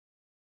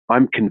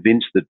I'm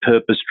convinced that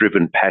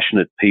purpose-driven,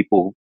 passionate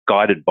people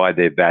guided by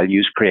their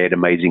values create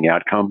amazing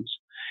outcomes.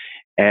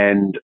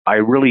 And I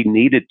really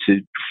needed to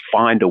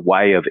find a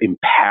way of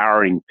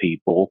empowering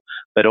people,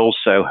 but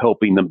also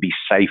helping them be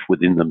safe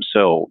within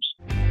themselves.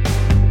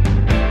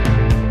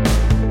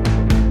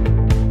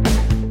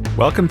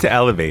 Welcome to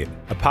Elevate,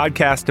 a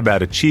podcast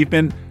about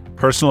achievement,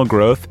 personal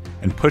growth,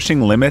 and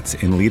pushing limits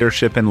in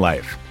leadership and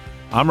life.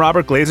 I'm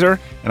Robert Glazer,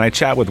 and I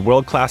chat with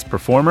world-class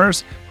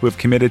performers who have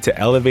committed to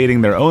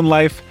elevating their own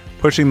life,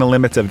 pushing the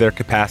limits of their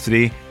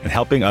capacity, and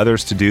helping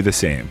others to do the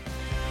same.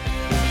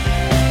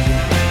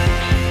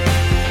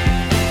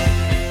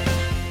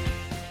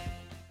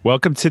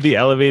 Welcome to the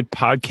Elevate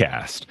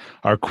podcast.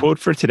 Our quote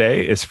for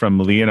today is from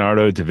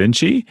Leonardo da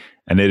Vinci,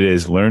 and it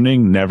is,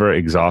 "Learning never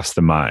exhausts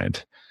the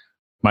mind."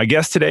 My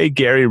guest today,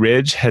 Garry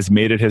Ridge, has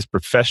made it his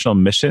professional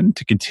mission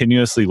to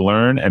continuously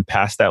learn and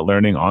pass that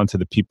learning on to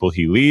the people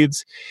he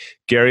leads.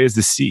 Garry is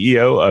the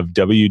CEO of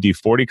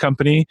WD-40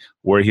 Company,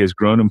 where he has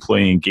grown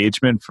employee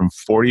engagement from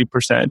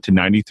 40% to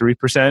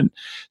 93%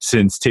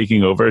 since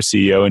taking over as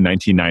CEO in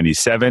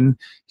 1997.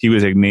 He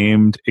was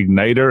named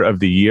Igniter of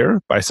the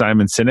Year by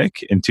Simon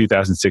Sinek in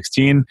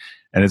 2016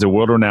 and is a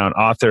world-renowned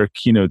author,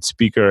 keynote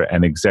speaker,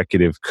 and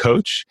executive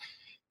coach.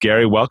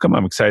 Garry, welcome.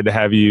 I'm excited to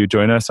have you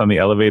join us on the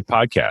Elevate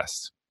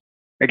podcast.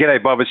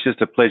 G'day, Bob. It's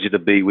just a pleasure to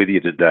be with you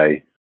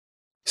today.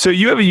 So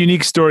you have a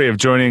unique story of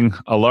joining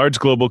a large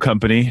global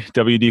company,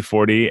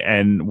 WD-40,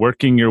 and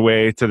working your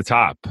way to the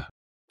top.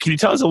 Can you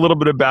tell us a little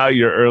bit about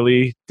your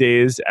early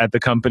days at the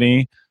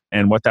company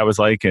and what that was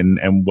like and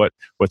what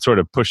sort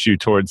of pushed you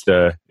towards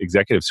the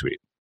executive suite?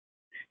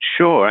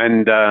 Sure.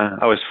 And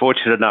I was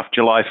fortunate enough,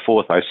 July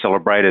 4th, I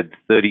celebrated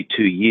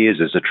 32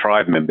 years as a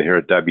tribe member here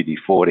at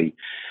WD-40.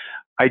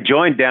 I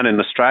joined down in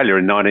Australia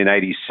in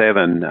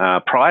 1987.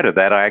 Prior to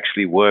that, I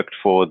actually worked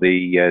for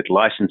the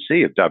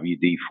licensee of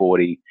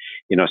WD-40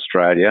 in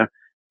Australia.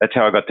 That's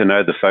how I got to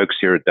know the folks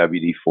here at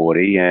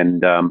WD-40.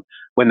 And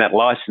when that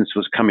license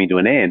was coming to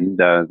an end,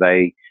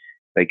 they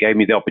gave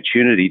me the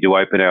opportunity to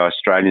open our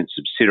Australian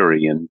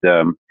subsidiary. And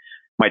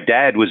my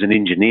dad was an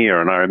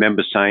engineer, and I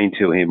remember saying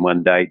to him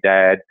one day,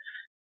 "Dad,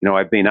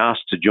 I've been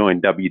asked to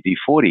join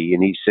WD-40.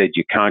 And he said,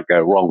 "You can't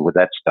go wrong with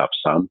that stuff,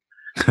 son."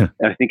 And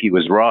I think he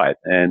was right.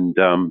 And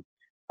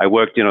I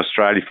worked in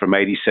Australia from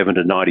 87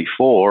 to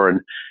 94,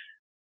 and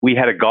we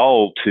had a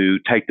goal to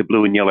take the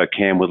blue and yellow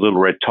can with little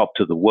red top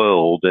to the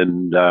world.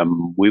 And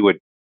we were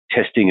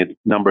testing a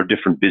number of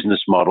different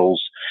business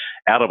models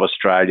out of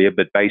Australia,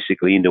 but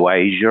basically into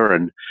Asia.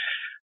 And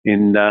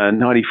in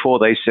 94,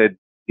 they said,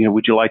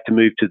 "Would you like to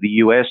move to the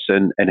US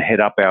and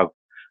head up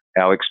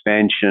our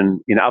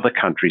expansion in other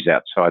countries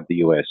outside the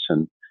US?"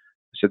 And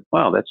I said,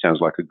 "Wow, that sounds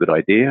like a good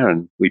idea."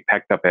 And we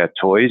packed up our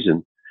toys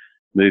and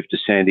moved to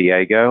San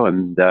Diego.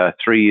 And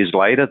 3 years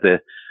later, the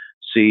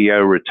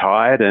CEO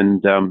retired,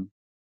 and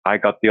I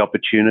got the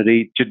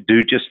opportunity to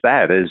do just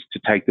that, is to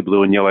take the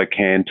blue and yellow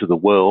can to the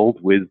world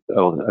with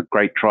a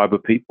great tribe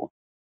of people.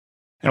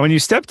 And when you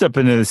stepped up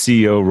into the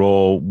CEO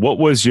role, what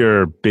was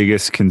your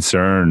biggest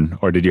concern,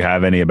 or did you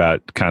have any,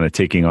 about kind of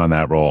taking on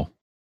that role?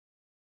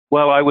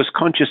 Well, I was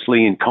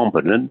consciously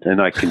incompetent,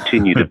 and I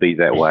continue to be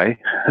that way.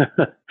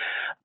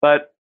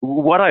 But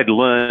what I'd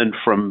learned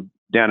from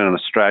down in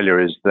Australia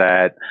is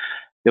that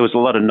there was a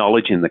lot of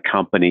knowledge in the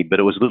company, but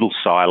it was a little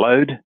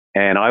siloed.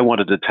 And I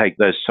wanted to take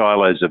those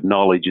silos of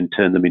knowledge and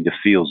turn them into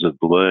fields of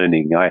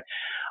learning.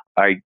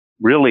 I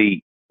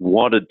really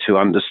wanted to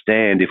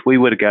understand, if we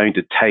were going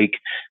to take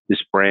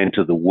this brand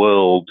to the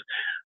world,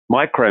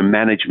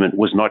 micromanagement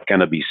was not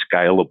going to be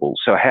scalable.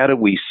 So how do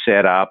we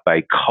set up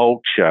a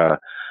culture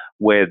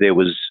where there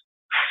was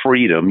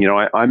freedom?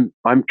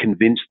 I'm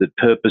convinced that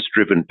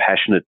purpose-driven,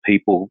 passionate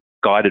people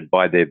guided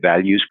by their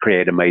values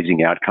create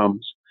amazing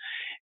outcomes.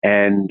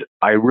 And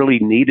I really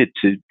needed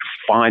to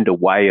find a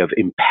way of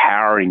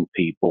empowering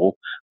people,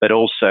 but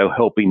also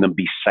helping them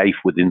be safe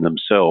within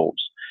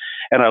themselves.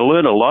 And I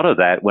learned a lot of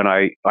that when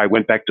I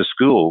went back to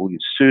school.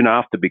 Soon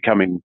after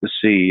becoming the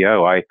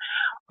CEO,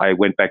 I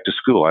went back to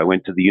school. I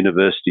went to the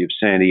University of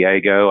San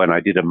Diego, and I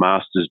did a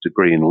master's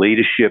degree in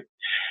leadership.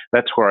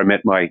 That's where I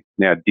met my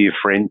now dear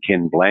friend,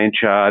 Ken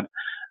Blanchard.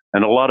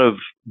 And a lot of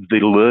the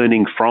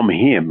learning from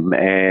him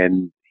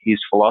and his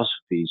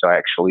philosophies I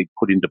actually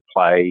put into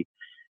play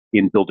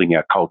in building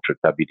our culture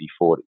at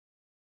WD-40.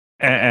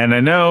 And I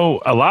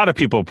know a lot of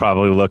people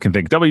probably look and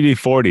think,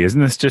 WD-40,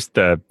 isn't this just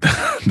the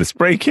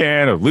spray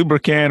can or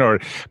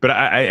lubricant? But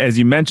as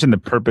you mentioned, the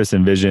purpose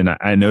and vision,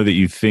 I know that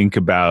you think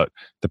about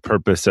the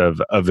purpose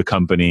of the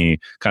company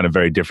kind of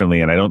very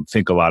differently. And I don't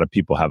think a lot of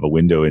people have a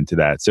window into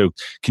that. So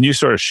can you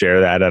sort of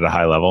share that at a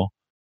high level?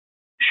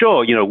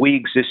 Sure. We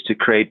exist to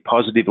create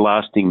positive,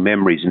 lasting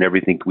memories in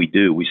everything we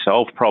do. We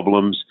solve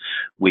problems,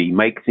 we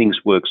make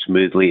things work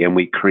smoothly, and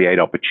we create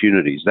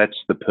opportunities.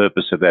 That's the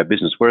purpose of our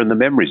business. We're in the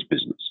memories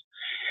business.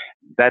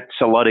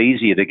 That's a lot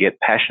easier to get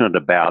passionate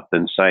about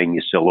than saying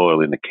you sell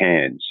oil in a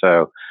can.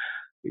 So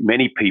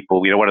many people,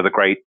 one of the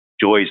great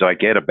joys I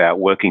get about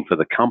working for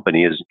the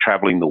company is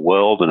traveling the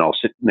world, and I'll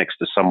sit next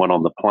to someone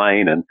on the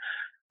plane and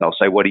They'll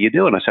say, what do you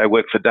do? And I say, I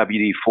work for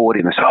WD-40.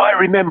 And they say, oh, I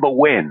remember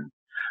when.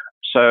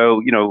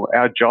 So,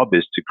 our job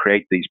is to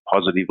create these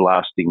positive,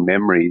 lasting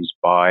memories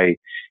by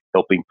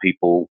helping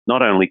people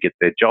not only get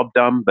their job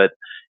done, but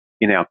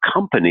in our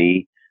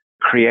company,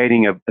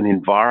 creating an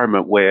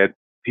environment where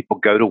people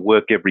go to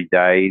work every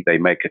day, they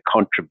make a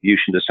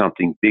contribution to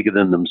something bigger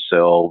than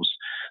themselves,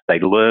 they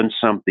learn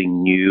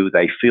something new,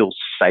 they feel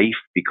safe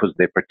because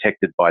they're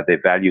protected by their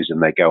values,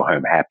 and they go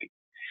home happy.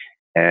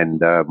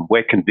 And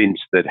we're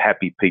convinced that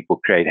happy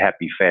people create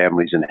happy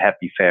families, and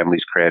happy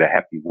families create a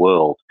happy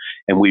world.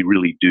 And we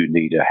really do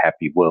need a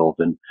happy world.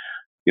 And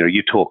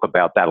you talk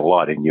about that a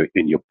lot in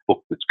your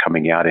book that's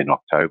coming out in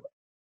October.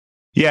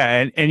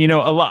 Yeah, and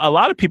a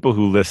lot of people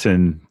who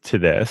listen to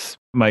this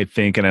might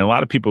think, and a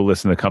lot of people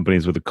listen to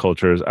companies with the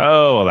cultures,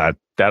 oh, well,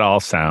 that all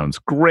sounds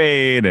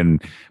great,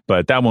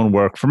 but that won't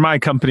work for my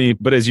company.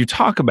 But as you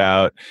talk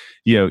about,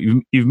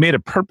 you've made a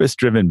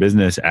purpose-driven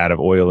business out of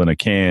oil in a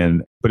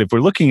can. But if we're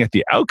looking at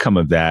the outcome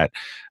of that,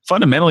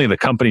 fundamentally the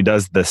company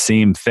does the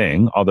same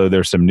thing, although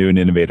there's some new and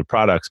innovative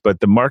products. But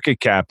the market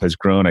cap has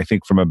grown, I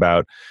think, from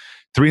about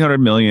 $300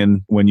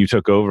 million when you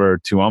took over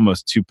to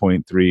almost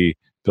 $2.3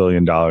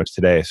 billion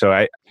today. So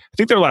I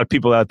think there are a lot of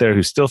people out there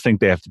who still think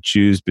they have to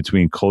choose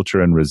between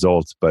culture and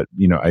results. But,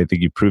 I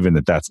think you've proven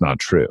that that's not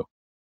true.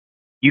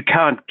 You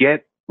can't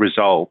get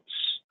results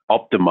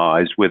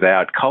optimized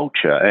without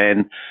culture.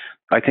 And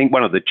I think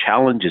one of the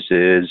challenges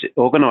is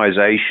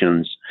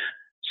organizations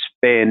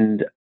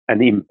spend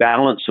an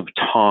imbalance of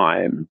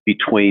time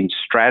between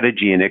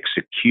strategy and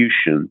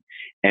execution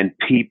and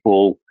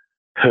people,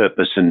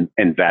 purpose,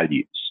 and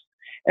values.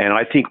 And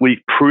I think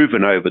we've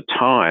proven over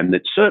time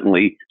that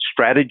certainly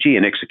strategy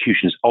and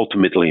execution is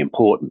ultimately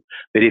important.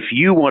 But if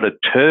you want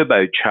to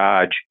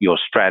turbocharge your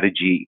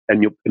strategy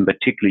and in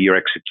particular your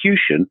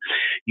execution,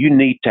 you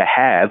need to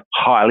have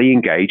highly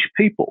engaged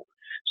people.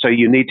 So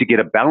you need to get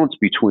a balance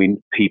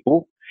between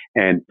people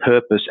and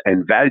purpose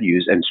and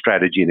values and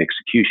strategy and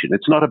execution.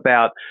 It's not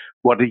about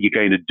what are you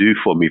going to do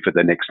for me for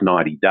the next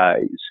 90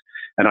 days.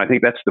 And I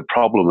think that's the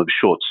problem of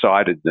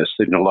short-sightedness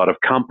in a lot of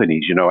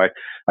companies.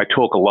 I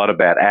talk a lot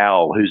about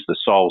Al, who's the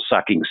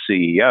soul-sucking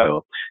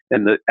CEO.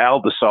 And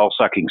Al, the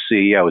soul-sucking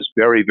CEO, is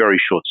very,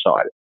 very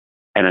short-sighted.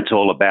 And it's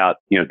all about,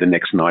 the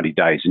next 90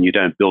 days. And you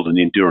don't build an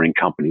enduring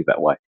company that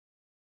way.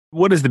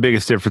 What is the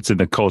biggest difference in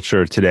the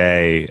culture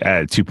today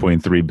at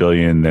 2.3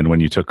 billion than when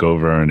you took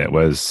over and it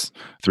was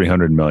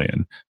 300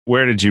 million?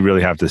 Where did you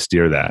really have to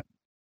steer that?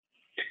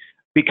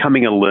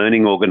 Becoming a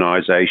learning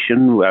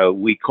organization.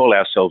 We call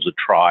ourselves a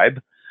tribe.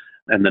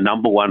 And the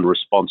number one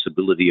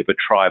responsibility of a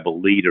tribal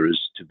leader is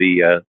to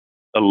be a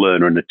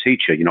learner and a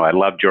teacher. I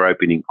loved your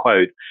opening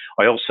quote.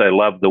 I also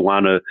love the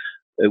one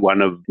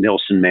of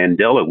Nelson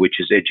Mandela, which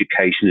is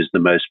education is the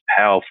most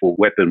powerful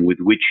weapon with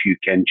which you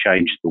can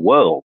change the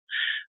world.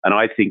 And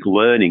I think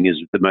learning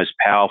is the most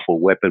powerful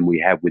weapon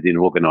we have within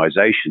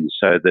organizations,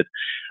 so that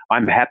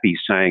I'm happy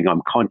saying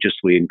I'm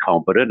consciously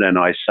incompetent. And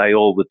I say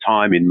all the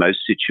time in most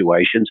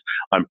situations,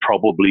 I'm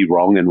probably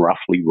wrong and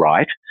roughly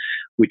right,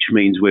 which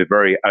means we're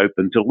very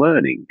open to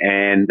learning.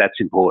 And that's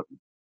important.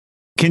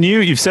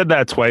 You've said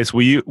that twice.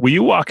 Will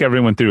you walk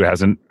everyone through who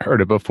hasn't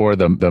heard it before,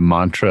 the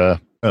mantra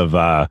of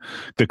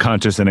the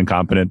conscious and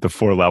incompetent, the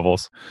 4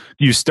 levels?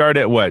 You start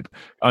at what?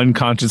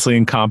 Unconsciously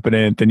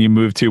incompetent, then you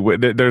move to,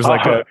 there's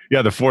like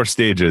the 4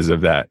 stages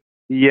of that.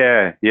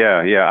 Yeah.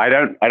 I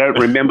don't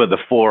remember the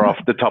 4 off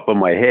the top of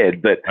my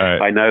head, but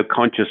right. I know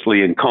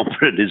consciously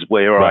incompetent is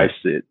where I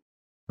sit.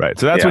 Right.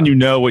 So that's when you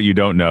know what you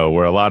don't know,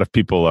 where a lot of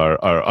people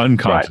are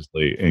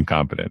unconsciously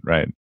incompetent,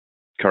 right?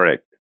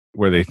 Correct.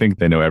 Where they think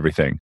they know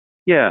everything.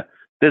 Yeah.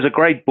 There's a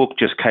great book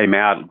just came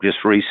out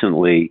just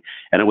recently,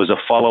 and it was a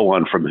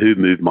follow-on from Who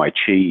Moved My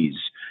Cheese?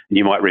 And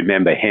you might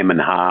remember Hem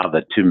and Ha,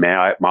 the 2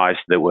 mice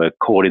that were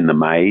caught in the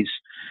maze.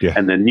 Yeah.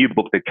 And the new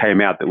book that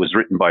came out that was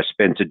written by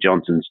Spencer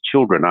Johnson's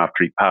children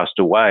after he passed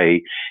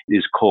away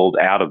is called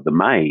Out of the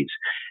Maze.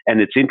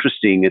 And it's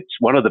interesting. It's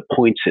one of the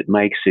points it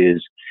makes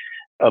is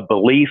a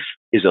belief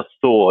is a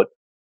thought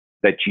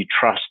that you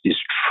trust is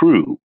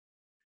true.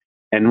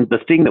 And the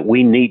thing that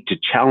we need to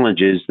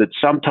challenge is that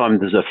sometimes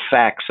the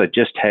facts are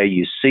just how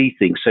you see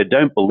things. So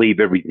don't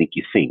believe everything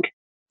you think.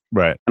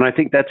 Right. And I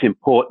think that's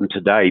important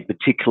today,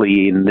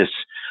 particularly in this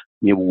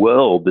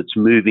world that's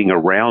moving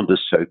around us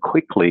so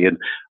quickly. And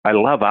I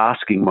love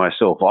asking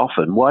myself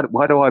often,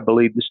 why do I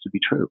believe this to be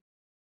true?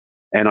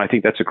 And I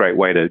think that's a great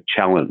way to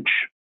challenge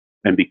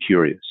and be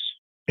curious.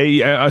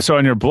 Hey, so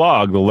on your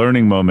blog, The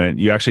Learning Moment,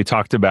 you actually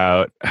talked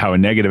about how a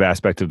negative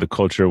aspect of the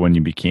culture when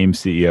you became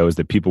CEO is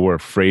that people were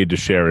afraid to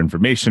share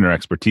information or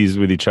expertise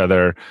with each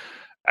other.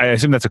 I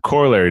assume that's a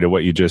corollary to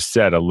what you just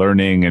said, a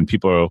learning, and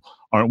people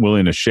aren't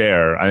willing to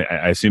share.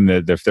 I assume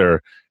that if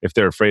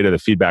they're afraid of the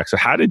feedback. So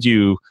how did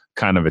you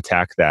kind of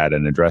attack that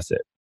and address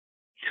it?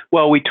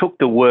 Well, we took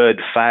the word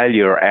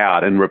failure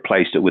out and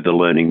replaced it with a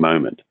learning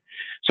moment.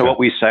 So what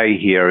we say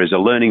here is a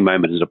learning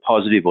moment is a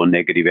positive or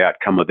negative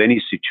outcome of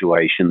any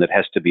situation that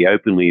has to be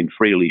openly and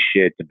freely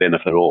shared to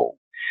benefit all.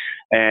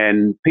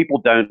 And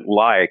people don't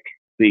like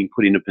being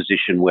put in a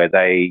position where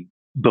they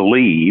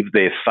believe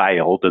they've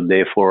failed and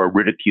therefore are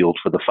ridiculed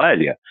for the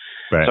failure.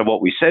 Right. So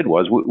what we said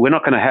was, we're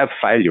not going to have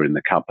failure in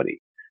the company,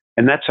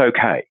 and that's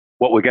okay.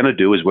 What we're going to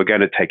do is we're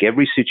going to take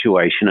every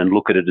situation and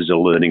look at it as a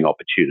learning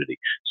opportunity.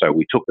 So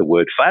we took the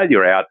word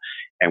failure out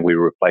and we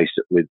replaced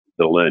it with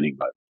the learning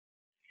mode.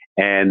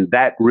 And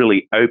that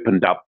really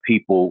opened up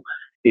people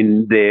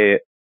in their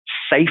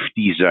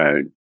safety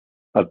zone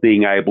of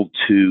being able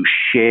to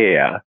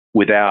share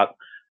without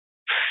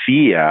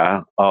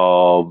fear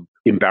of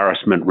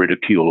embarrassment,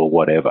 ridicule, or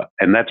whatever.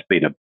 And that's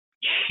been a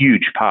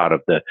huge part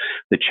of the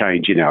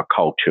change in our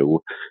culture.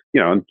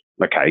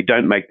 Okay,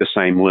 don't make the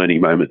same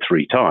learning moment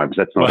 3 times.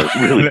 That's not a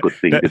really good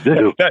thing to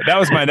do. That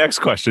was my next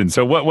question.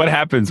 So what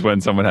happens when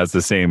someone has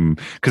the same,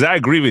 because I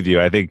agree with you.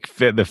 I think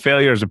the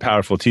failure is a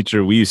powerful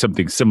teacher. We use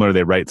something similar.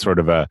 They write sort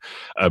of a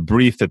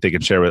brief that they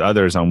can share with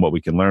others on what we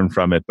can learn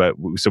from it. But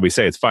so we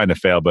say it's fine to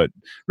fail, but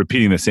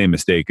repeating the same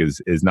mistake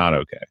is not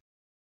okay.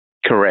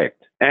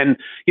 Correct. And,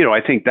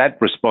 I think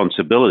that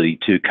responsibility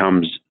too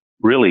comes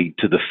really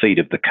to the feet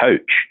of the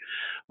coach,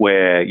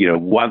 where,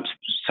 once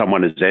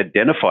someone has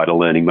identified a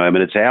learning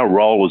moment, it's our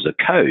role as a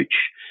coach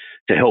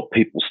to help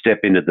people step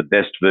into the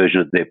best version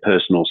of their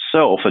personal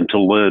self and to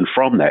learn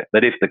from that.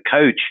 But if the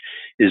coach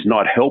is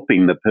not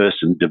helping the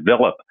person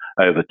develop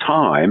over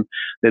time,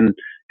 then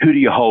who do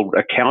you hold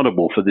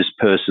accountable for this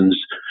person's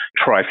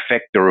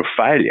trifecta of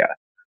failure,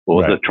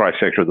 or the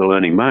trifecta of the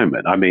learning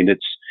moment? I mean,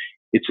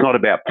 it's not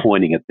about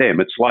pointing at them.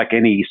 It's like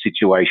any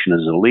situation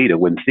as a leader.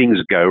 When things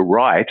go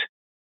right,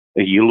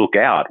 you look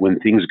out. When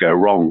things go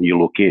wrong, you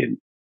look in.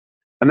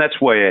 And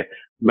that's where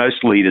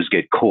most leaders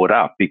get caught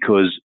up,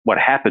 because what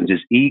happens is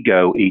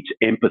ego eats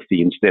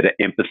empathy instead of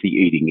empathy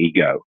eating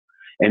ego.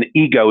 And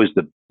ego is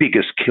the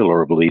biggest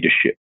killer of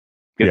leadership.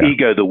 Yeah.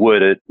 Ego, the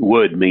word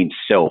means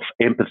self.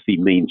 Empathy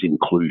means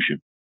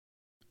inclusion.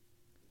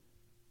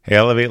 Hey,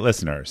 Elevate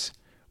listeners.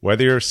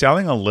 Whether you're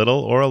selling a little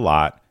or a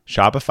lot,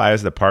 Shopify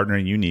is the partner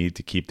you need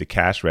to keep the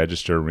cash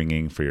register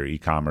ringing for your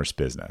e-commerce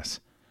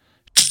business.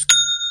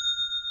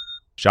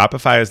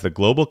 Shopify is the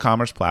global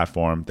commerce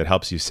platform that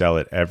helps you sell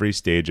at every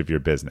stage of your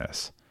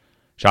business.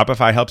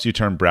 Shopify helps you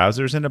turn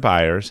browsers into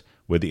buyers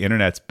with the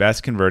internet's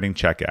best converting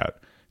checkout,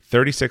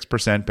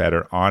 36%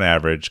 better on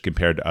average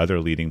compared to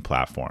other leading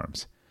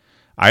platforms.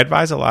 I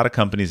advise a lot of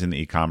companies in the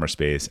e-commerce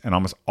space, and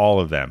almost all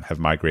of them have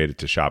migrated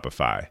to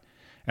Shopify.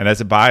 And as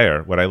a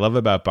buyer, what I love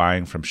about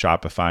buying from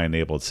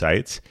Shopify-enabled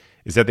sites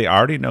is that they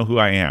already know who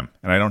I am,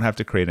 and I don't have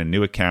to create a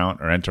new account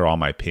or enter all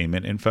my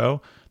payment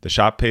info. The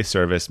Shop Pay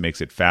service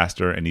makes it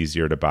faster and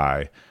easier to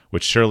buy,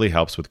 which surely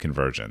helps with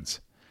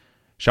conversions.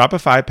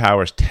 Shopify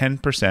powers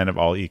 10% of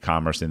all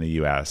e-commerce in the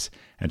US,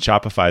 and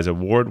Shopify's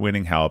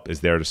award-winning help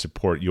is there to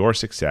support your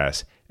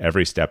success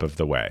every step of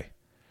the way.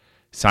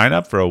 Sign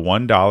up for a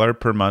 $1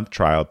 per month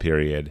trial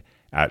period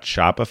at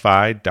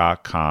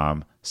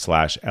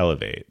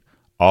shopify.com/elevate,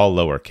 all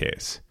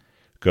lowercase.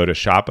 Go to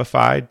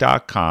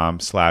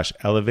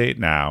shopify.com/elevate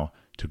now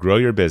to grow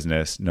your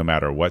business no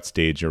matter what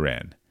stage you're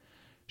in.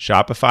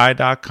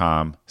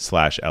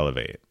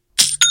 Shopify.com/elevate.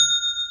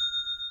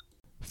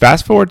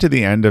 Fast forward to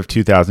the end of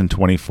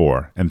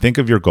 2024 and think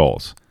of your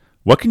goals.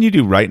 What can you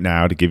do right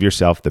now to give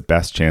yourself the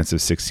best chance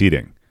of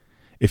succeeding?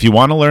 If you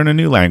want to learn a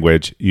new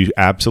language, you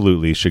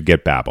absolutely should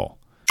get Babbel.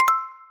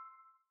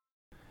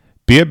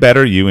 Be a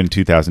better you in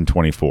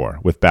 2024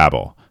 with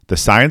Babbel, the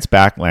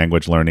science-backed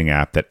language learning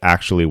app that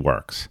actually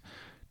works.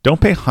 Don't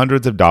pay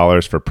hundreds of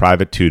dollars for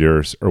private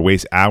tutors or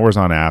waste hours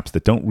on apps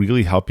that don't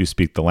really help you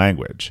speak the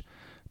language.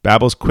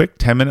 Babbel's quick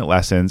 10-minute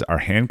lessons are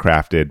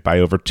handcrafted by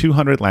over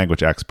 200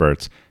 language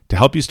experts to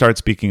help you start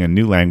speaking a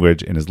new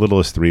language in as little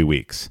as 3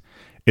 weeks.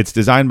 It's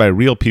designed by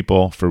real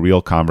people for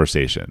real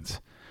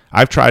conversations.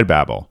 I've tried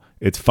Babbel.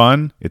 It's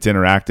fun, it's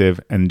interactive,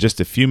 and in just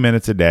a few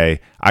minutes a day,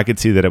 I could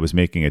see that it was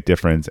making a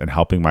difference and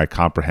helping my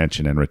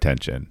comprehension and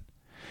retention.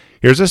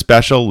 Here's a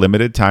special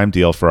limited time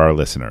deal for our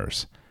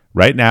listeners.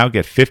 Right now,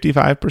 get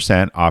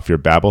 55% off your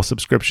Babbel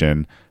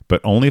subscription,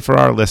 but only for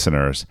our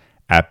listeners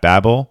at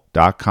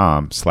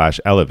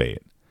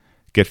babbel.com/elevate.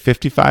 Get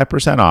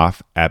 55%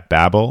 off at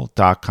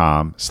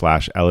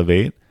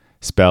babbel.com/elevate,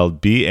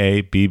 spelled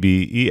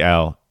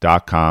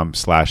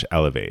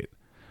BABBEL.com/elevate.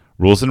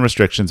 Rules and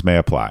restrictions may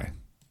apply.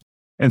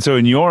 And so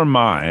in your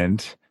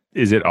mind,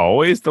 is it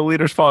always the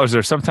leader's fault? Or is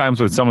there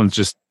sometimes when someone's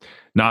just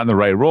not in the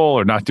right role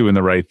or not doing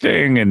the right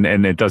thing,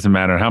 and it doesn't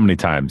matter how many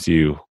times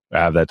you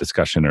have that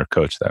discussion or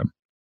coach them?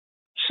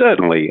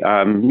 Certainly.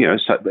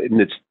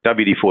 It's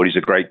WD-40 is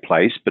a great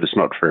place, but it's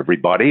not for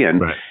everybody.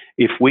 And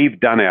if we've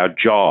done our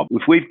job,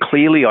 if we've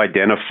clearly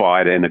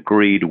identified and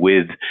agreed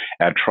with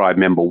our tribe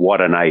member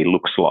what an A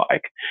looks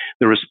like,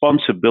 the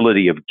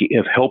responsibility of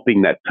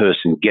helping that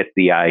person get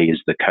the A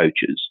is the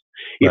coach's.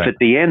 If at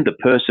the end the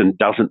person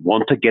doesn't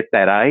want to get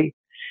that A,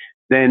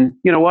 then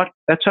you know what?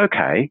 That's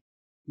okay.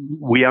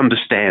 We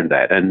understand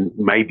that, and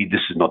maybe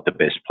this is not the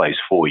best place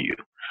for you.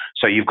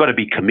 So you've got to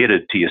be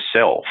committed to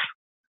yourself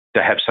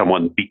to have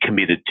someone be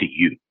committed to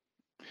you.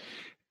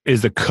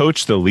 Is the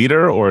coach the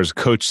leader, or is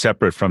coach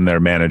separate from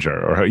their manager?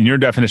 Or in your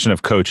definition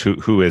of coach,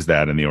 who is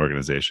that in the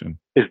organization?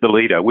 Is the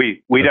leader.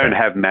 We Okay. don't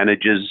have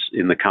managers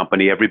in the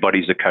company.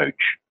 Everybody's a coach.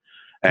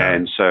 Got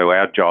And so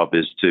our job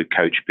is to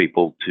coach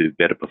people to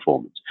better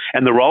performance.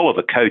 And the role of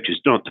a coach is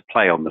not to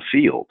play on the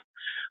field.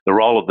 The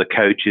role of the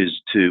coach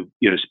is to,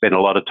 spend a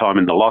lot of time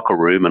in the locker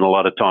room and a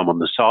lot of time on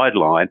the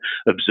sideline,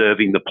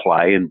 observing the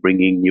play and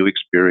bringing new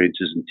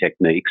experiences and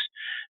techniques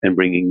and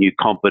bringing new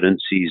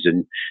competencies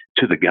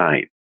to the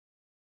game.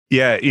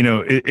 Yeah,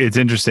 it's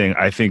interesting.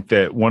 I think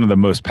that one of the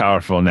most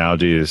powerful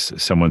analogies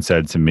someone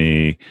said to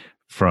me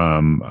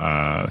from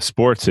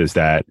sports is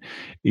that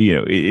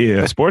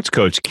a sports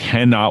coach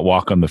cannot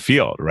walk on the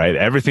field, right?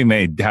 Everything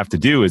they have to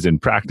do is in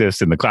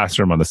practice in the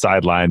classroom on the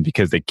sideline,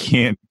 because they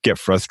can't get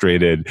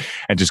frustrated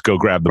and just go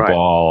grab the Right.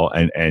 ball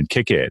and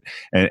kick it.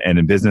 And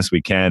in business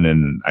we can,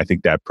 and I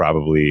think that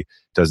probably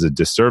does a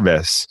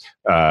disservice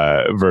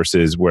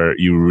versus where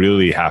you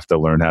really have to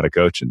learn how to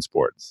coach in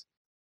sports.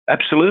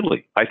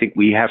 Absolutely. I think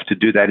we have to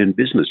do that in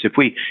business. If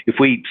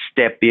we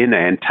step in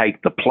and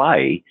take the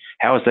play,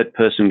 how is that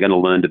person going to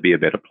learn to be a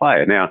better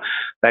player? Now,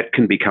 that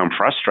can become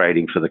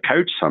frustrating for the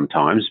coach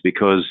sometimes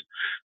because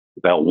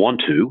they'll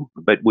want to,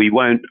 but we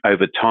won't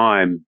over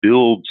time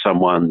build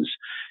someone's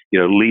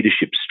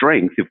leadership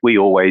strength if we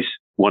always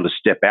want to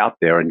step out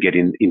there and get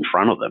in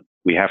front of them.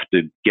 We have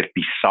to get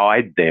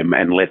beside them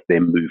and let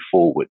them move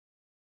forward.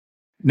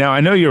 Now,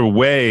 I know you're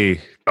way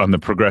on the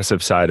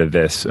progressive side of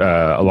this,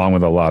 along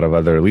with a lot of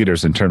other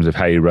leaders in terms of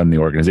how you run the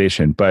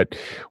organization. But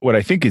what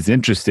I think is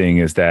interesting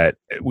is that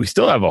we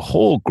still have a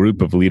whole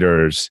group of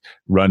leaders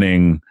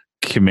running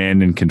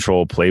command and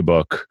control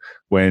playbook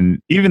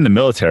when even the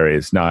military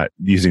is not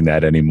using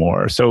that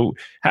anymore. So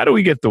how do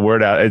we get the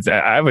word out?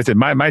 I would say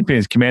my opinion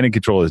is command and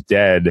control is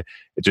dead.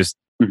 It just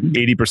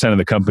 80% of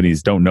the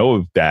companies don't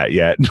know that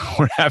yet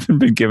or haven't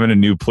been given a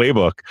new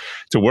playbook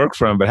to work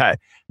from. But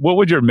what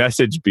would your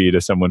message be to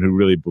someone who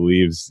really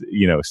believes,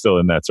 still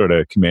in that sort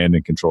of command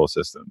and control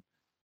system?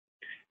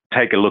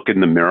 Take a look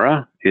in the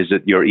mirror. Is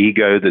it your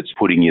ego that's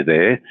putting you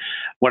there?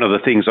 One of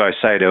the things I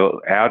say to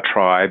our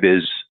tribe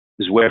is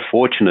we're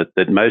fortunate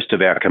that most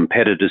of our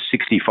competitors,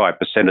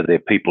 65% of their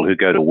people who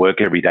go to work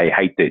every day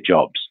hate their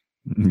jobs.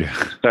 Yeah.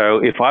 So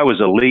if I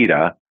was a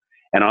leader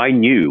and I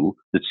knew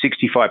that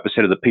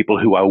 65% of the people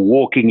who are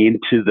walking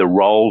into the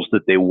roles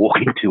that they're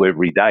walking to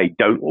every day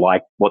don't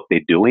like what they're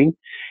doing.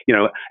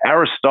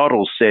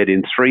 Aristotle said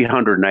in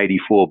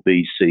 384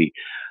 BC,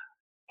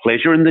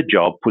 pleasure in the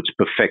job puts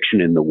perfection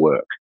in the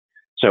work.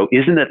 So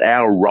isn't it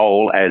our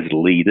role as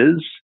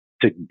leaders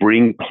to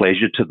bring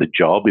pleasure to the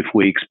job if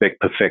we expect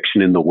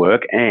perfection in the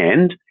work?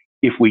 And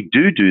if we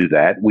do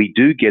that, we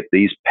do get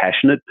these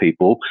passionate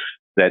people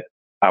that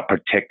are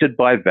protected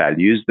by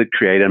values that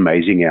create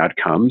amazing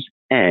outcomes.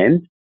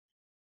 And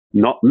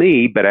not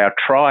me, but our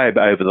tribe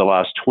over the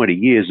last 20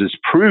 years has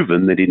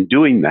proven that in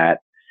doing that,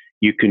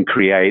 you can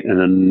create an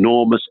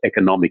enormous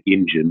economic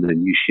engine.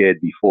 And you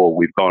shared before,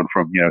 we've gone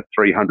from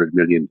 300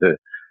 million to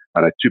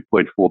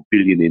 2.4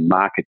 billion in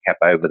market cap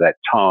over that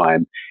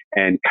time.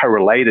 And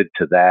correlated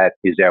to that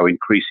is our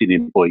increase in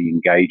employee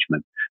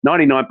engagement.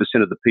 99%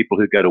 of the people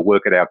who go to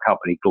work at our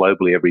company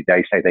globally every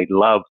day say they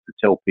love to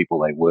tell people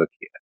they work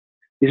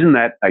here. Isn't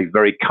that a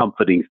very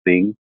comforting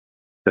thing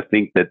to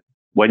think that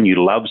when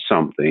you love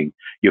something,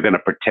 you're going to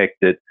protect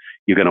it,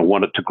 you're going to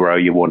want it to grow,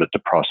 you want it to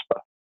prosper?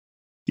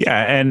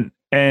 Yeah,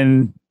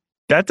 and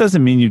that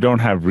doesn't mean you don't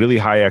have really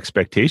high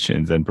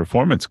expectations and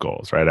performance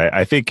goals, right?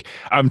 I think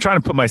I'm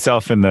trying to put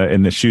myself in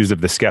the shoes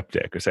of the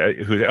skeptic,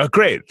 oh,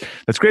 great,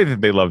 that's great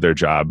that they love their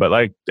job,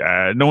 but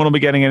no one will be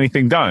getting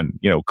anything done.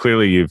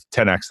 Clearly you've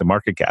 10x the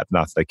market cap.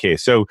 Not the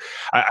case. So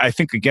I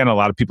think again, a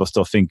lot of people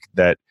still think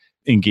that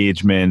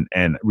engagement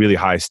and really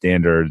high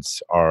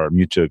standards are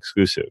mutually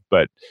exclusive,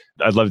 but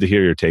I'd love to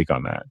hear your take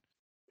on that.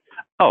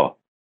 Oh,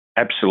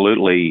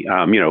 absolutely.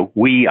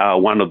 We are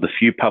one of the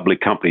few public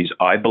companies,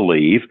 I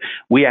believe,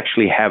 we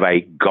actually have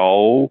a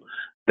goal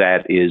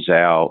that is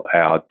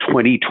our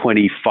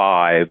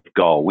 2025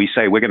 goal. We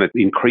say we're going to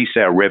increase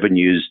our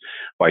revenues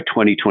by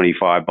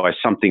 2025 by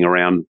something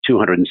around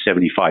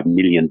 $275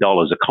 million,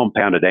 a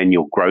compounded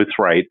annual growth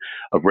rate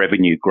of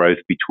revenue growth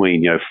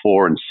between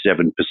 4 and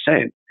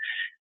 7%.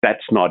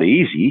 That's not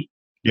easy.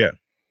 Yeah.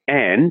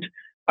 And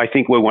I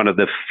think we're one of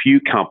the few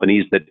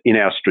companies that in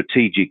our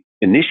strategic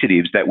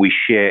initiatives that we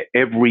share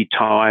every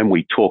time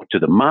we talk to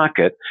the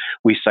market,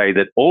 we say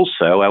that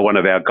also one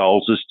of our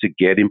goals is to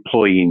get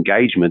employee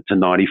engagement to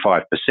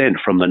 95%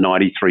 from the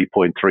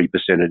 93.3%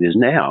 it is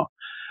now.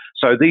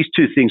 So these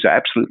two things are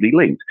absolutely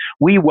linked.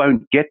 We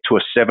won't get to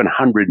a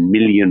 700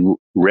 million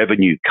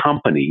revenue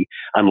company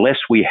unless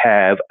we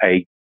have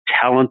a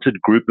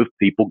talented group of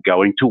people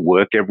going to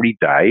work every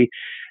day,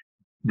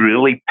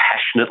 really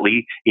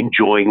passionately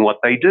enjoying what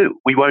they do.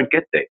 We won't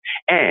get there.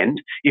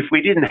 And if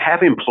we didn't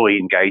have employee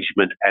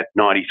engagement at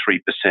 93%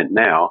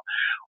 now,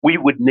 we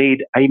would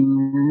need a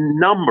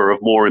number of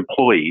more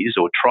employees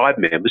or tribe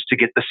members to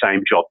get the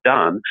same job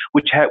done,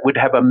 which would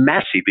have a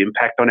massive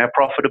impact on our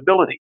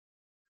profitability.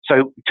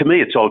 So to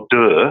me, it's all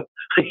duh,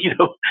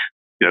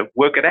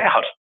 work it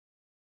out.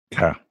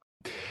 Yeah.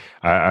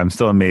 I'm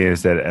still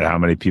amazed at how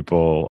many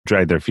people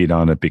drag their feet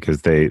on it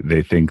because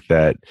they think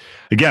that,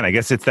 again, I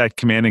guess it's that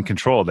command and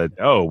control that,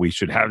 oh, we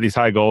should have these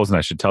high goals and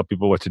I should tell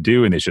people what to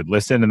do and they should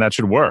listen and that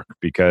should work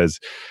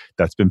because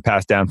that's been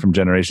passed down from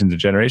generation to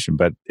generation.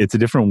 But it's a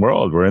different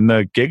world. We're in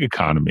the gig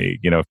economy.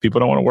 If people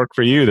don't want to work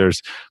for you,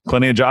 there's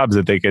plenty of jobs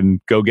that they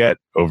can go get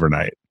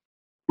overnight.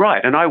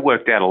 Right. And I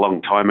worked out a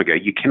long time ago,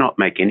 you cannot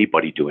make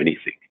anybody do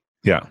anything.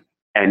 Yeah.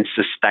 And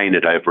sustain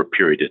it over a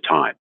period of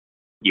time.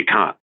 You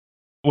can't.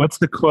 What's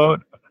the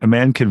quote? A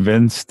man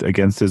convinced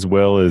against his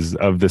will is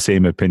of the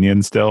same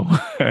opinion still.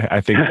 I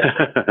think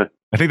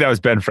that was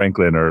Ben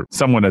Franklin or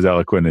someone as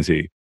eloquent as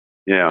he.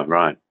 Yeah,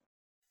 right.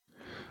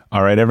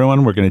 All right,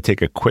 everyone, we're going to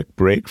take a quick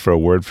break for a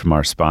word from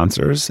our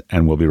sponsors,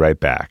 and we'll be right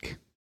back.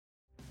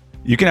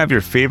 You can have your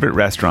favorite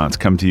restaurants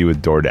come to you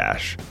with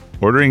DoorDash.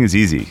 Ordering is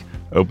easy.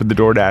 Open the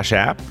DoorDash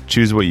app,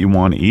 choose what you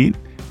want to eat,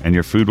 and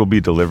your food will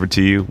be delivered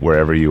to you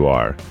wherever you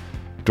are.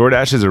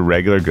 DoorDash is a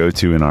regular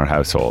go-to in our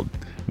household.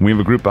 We have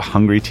a group of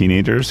hungry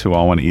teenagers who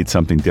all want to eat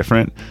something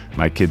different.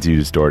 My kids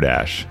use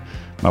DoorDash.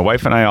 My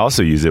wife and I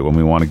also use it when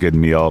we want a good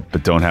meal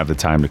but don't have the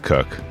time to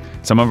cook.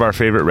 Some of our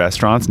favorite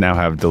restaurants now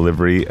have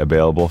delivery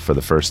available for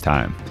the first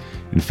time.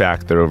 In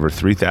fact, there are over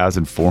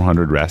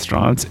 3,400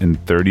 restaurants in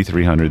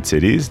 3,300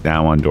 cities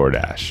now on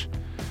DoorDash.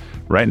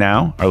 Right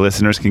now, our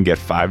listeners can get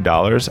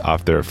 $5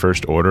 off their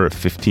first order of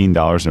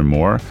 $15 or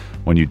more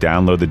when you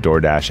download the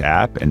DoorDash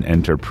app and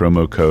enter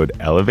promo code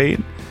ELEVATE.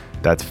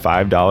 That's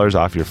 $5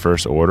 off your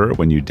first order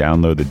when you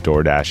download the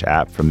DoorDash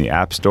app from the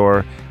App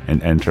Store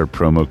and enter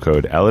promo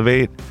code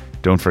ELEVATE.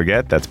 Don't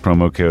forget, that's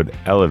promo code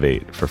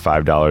ELEVATE for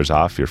 $5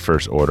 off your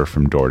first order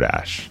from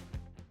DoorDash.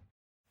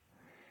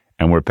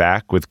 And we're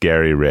back with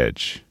Garry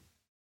Ridge.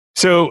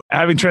 So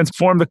having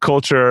transformed the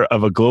culture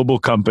of a global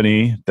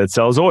company that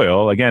sells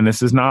oil, again,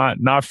 this is not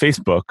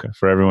Facebook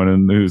for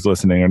everyone who's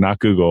listening, or not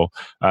Google.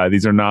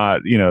 These are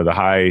not,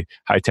 the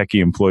high-techy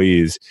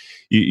employees.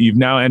 You've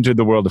now entered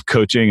the world of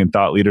coaching and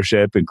thought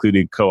leadership,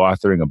 including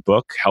co-authoring a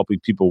book, helping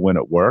people win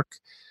at work.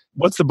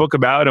 What's the book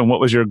about, and what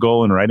was your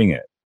goal in writing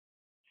it?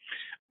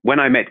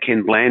 When I met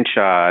Ken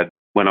Blanchard,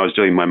 when I was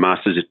doing my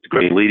master's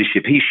degree in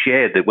leadership, he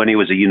shared that when he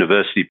was a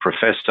university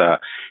professor,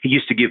 he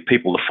used to give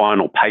people the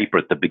final paper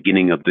at the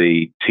beginning of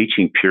the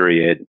teaching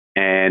period,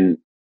 and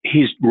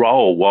his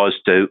role was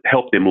to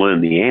help them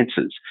learn the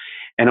answers.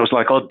 And it was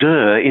like, oh,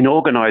 duh, in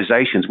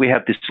organizations, we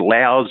have this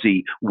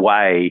lousy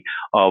way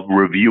of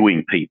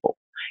reviewing people.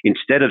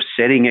 Instead of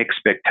setting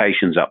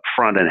expectations up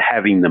front and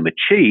having them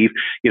achieve,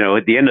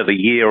 at the end of the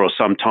year or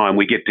sometime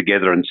we get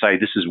together and say,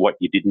 this is what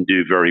you didn't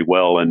do very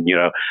well. And,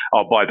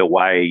 oh, by the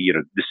way,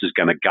 this is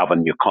going to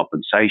govern your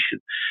compensation.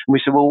 And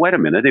we said, well, wait a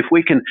minute. If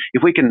we can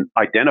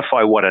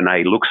identify what an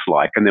A looks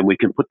like, and then we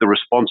can put the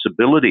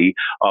responsibility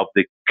of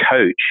the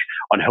coach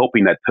on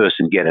helping that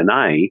person get an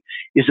A,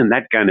 isn't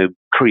that going to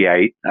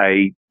create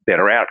a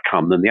better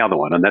outcome than the other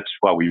one? And that's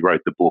why we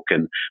wrote the book.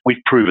 And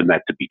we've proven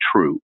that to be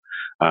true.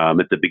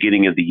 At the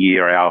beginning of the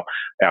year, our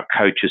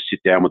coaches sit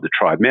down with the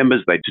tribe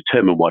members. They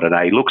determine what an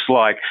A looks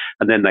like,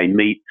 and then they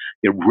meet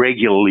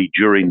regularly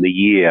during the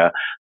year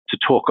to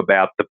talk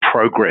about the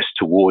progress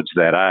towards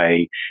that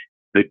A,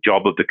 the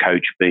job of the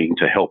coach being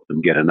to help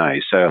them get an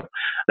A. So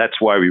that's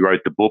why we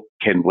wrote the book,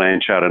 Ken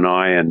Blanchard and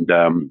I, and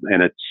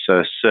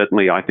it's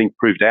certainly, I think,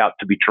 proved out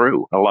to be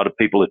true. A lot of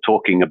people are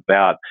talking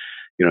about,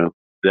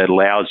 the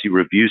lousy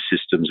review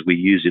systems we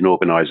use in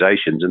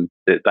organizations, and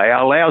they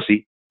are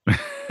lousy.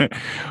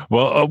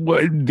 Well,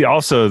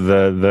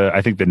 also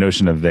I think the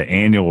notion of the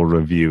annual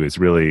review is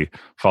really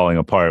falling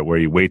apart, where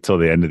you wait till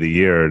the end of the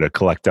year to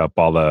collect up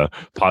all the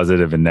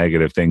positive and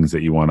negative things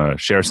that you want to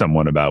share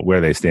someone about where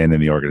they stand in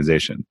the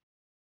organization.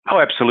 Oh,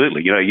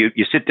 absolutely.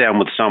 You sit down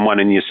with someone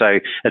and you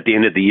say at the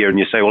end of the year, and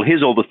you say, well,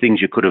 here's all the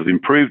things you could have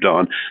improved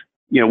on.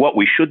 What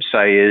we should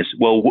say is,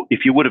 well,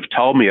 if you would have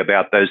told me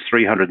about those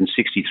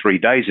 363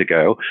 days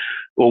ago,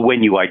 or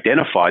when you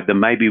identified them,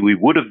 maybe we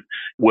would have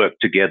worked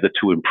together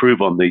to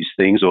improve on these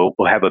things or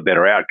have a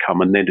better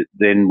outcome, and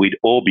then we'd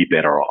all be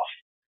better off.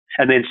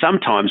 And then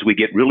sometimes we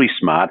get really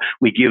smart.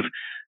 We give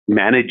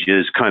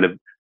managers kind of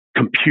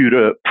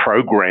computer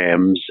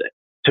programs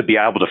to be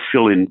able to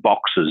fill in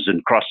boxes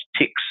and cross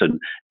ticks and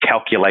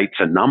calculates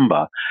a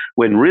number,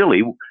 when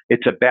really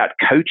it's about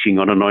coaching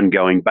on an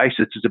ongoing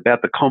basis. It's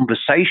about the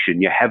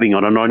conversation you're having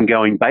on an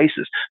ongoing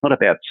basis, not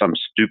about some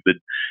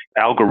stupid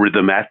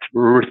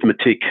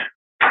arithmetic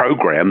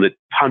program that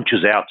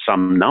punches out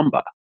some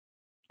number.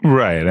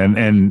 Right.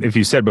 And if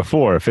you said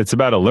before, if it's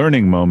about a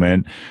learning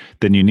moment,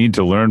 then you need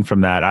to learn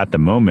from that at the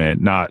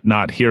moment,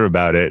 not hear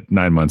about it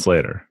 9 months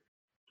later.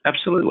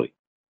 Absolutely.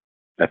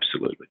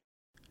 Absolutely.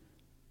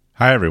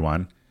 Hi,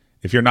 everyone.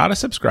 If you're not a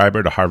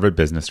subscriber to Harvard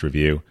Business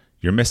Review,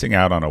 you're missing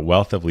out on a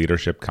wealth of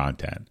leadership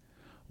content.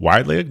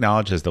 Widely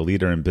acknowledged as the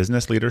leader in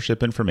business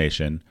leadership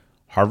information,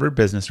 Harvard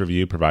Business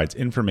Review provides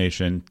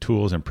information,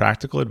 tools, and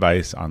practical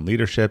advice on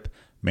leadership,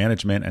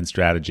 management, and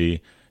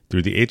strategy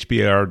through the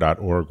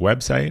hbr.org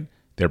website,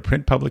 their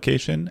print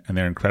publication, and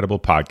their incredible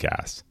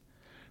podcasts.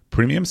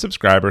 Premium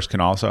subscribers can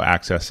also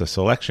access a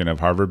selection of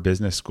Harvard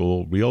Business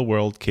School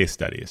real-world case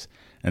studies,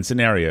 and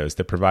scenarios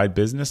that provide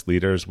business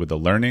leaders with the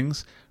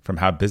learnings from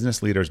how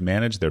business leaders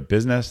manage their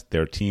business,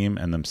 their team,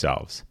 and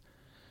themselves.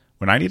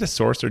 When I need a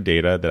source or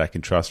data that I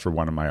can trust for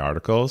one of my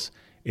articles,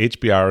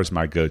 HBR is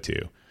my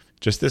go-to.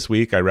 Just this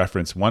week, I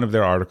referenced one of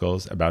their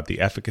articles about the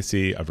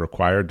efficacy of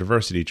required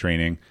diversity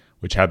training,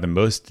 which had the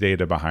most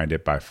data behind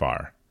it by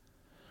far.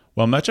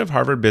 While much of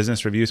Harvard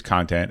Business Review's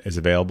content is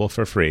available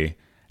for free,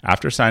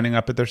 after signing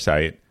up at their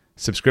site,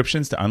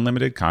 subscriptions to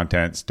unlimited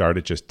content start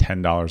at just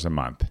 $10 a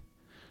month.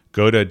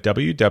 Go to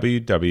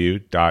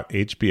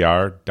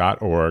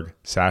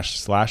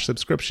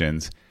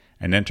www.hbr.org/subscriptions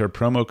and enter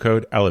promo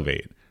code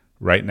ELEVATE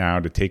right now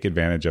to take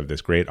advantage of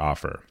this great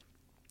offer.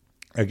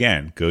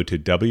 Again, go to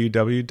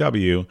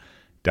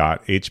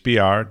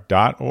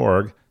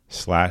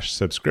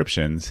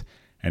www.hbr.org/subscriptions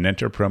and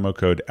enter promo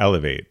code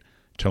ELEVATE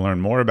to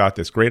learn more about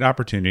this great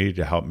opportunity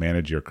to help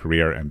manage your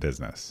career and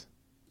business.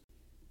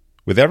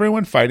 With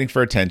everyone fighting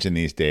for attention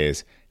these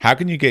days, how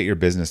can you get your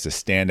business to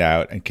stand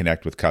out and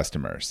connect with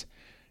customers?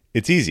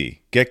 It's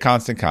easy. Get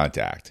Constant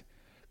Contact.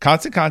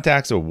 Constant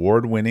Contact's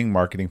award-winning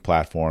marketing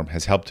platform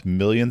has helped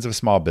millions of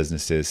small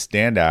businesses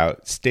stand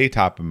out, stay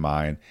top of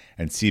mind,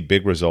 and see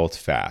big results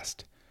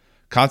fast.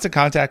 Constant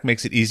Contact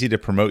makes it easy to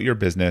promote your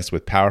business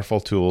with powerful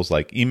tools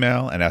like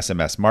email and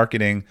SMS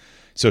marketing,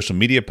 social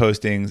media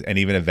postings, and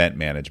even event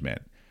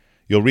management.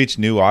 You'll reach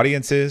new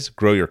audiences,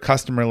 grow your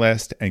customer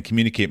list, and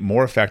communicate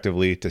more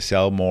effectively to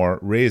sell more,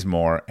 raise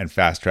more, and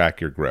fast-track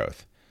your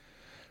growth.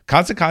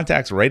 Constant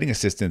Contact's writing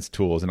assistance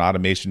tools and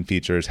automation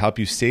features help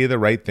you say the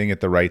right thing at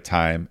the right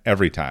time,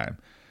 every time.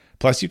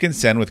 Plus, you can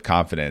send with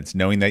confidence,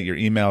 knowing that your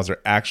emails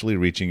are actually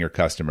reaching your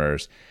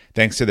customers,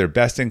 thanks to their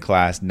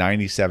best-in-class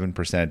 97%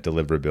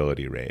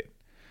 deliverability rate.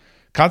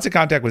 Constant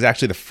Contact was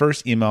actually the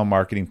first email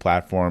marketing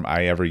platform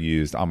I ever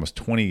used almost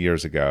 20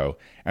 years ago,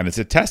 and it's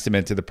a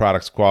testament to the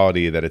product's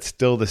quality that it's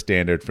still the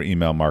standard for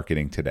email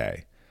marketing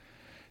today.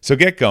 So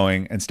get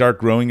going and start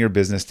growing your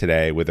business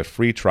today with a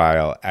free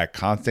trial at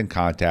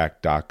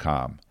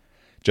ConstantContact.com.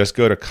 Just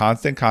go to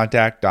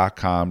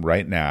ConstantContact.com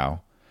right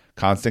now.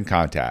 Constant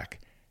Contact,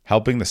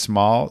 helping the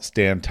small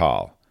stand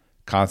tall.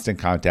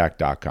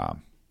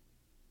 ConstantContact.com.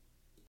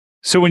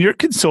 So when you're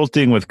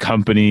consulting with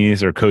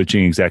companies or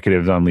coaching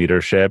executives on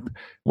leadership,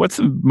 what's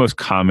the most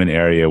common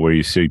area where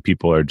you see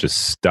people are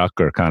just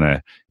stuck or kind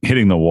of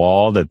hitting the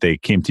wall that they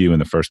came to you in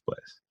the first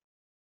place?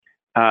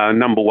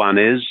 Number one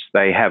is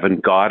they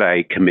haven't got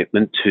a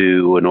commitment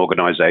to an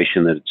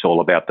organization that it's all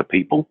about the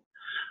people.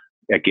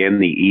 Again,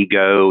 the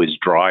ego is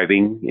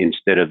driving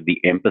instead of the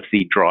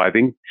empathy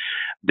driving.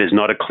 There's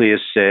not a clear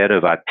set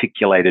of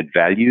articulated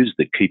values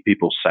that keep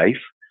people safe.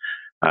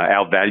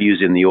 Our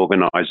values in the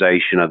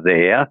organization are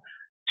there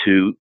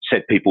to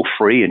set people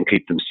free and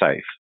keep them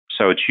safe.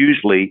 So it's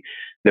usually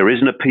there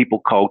isn't a people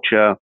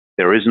culture,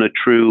 there isn't a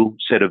true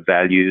set of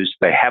values,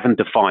 they haven't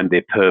defined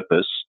their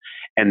purpose,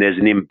 and there's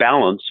an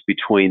imbalance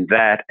between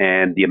that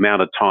and the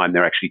amount of time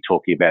they're actually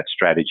talking about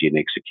strategy and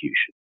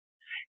execution.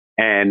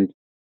 And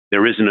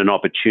there isn't an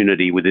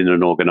opportunity within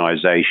an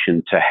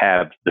organization to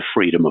have the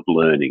freedom of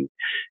learning.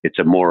 It's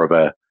more of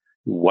a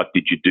what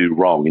did you do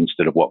wrong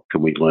instead of what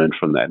can we learn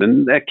from that?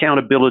 And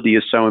accountability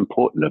is so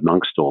important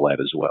amongst all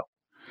that as well.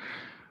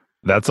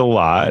 That's a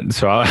lot.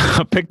 So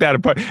I'll pick that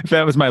apart. If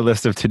that was my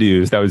list of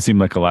to-dos, that would seem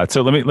like a lot.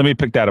 So let me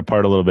pick that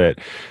apart a little bit.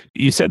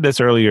 You said this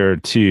earlier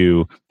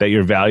too, that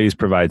your values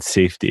provide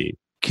safety.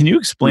 Can you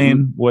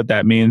explain what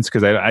that means?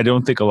 Because I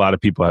don't think a lot of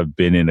people have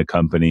been in a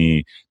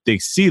company. They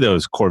see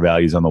those core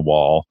values on the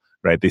wall,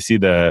 right? They see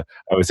I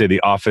would say the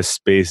Office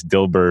Space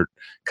Dilbert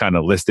kind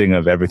of listing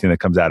of everything that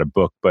comes out of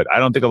book. But I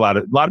don't think a lot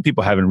of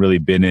people haven't really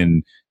been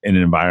in an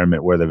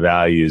environment where the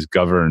values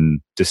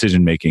govern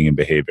decision-making and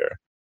behavior.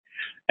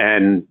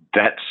 And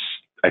that's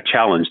a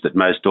challenge that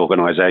most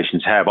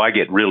organizations have. I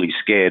get really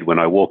scared when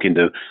I walk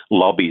into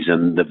lobbies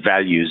and the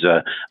values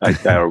are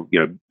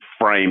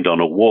framed on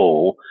a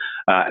wall.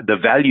 The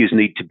values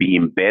need to be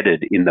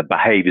embedded in the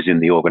behaviors in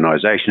the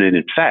organization. And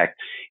in fact,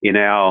 in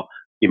our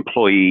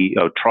employee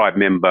or tribe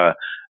member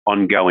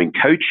ongoing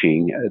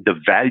coaching, the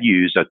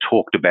values are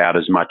talked about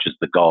as much as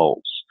the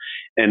goals.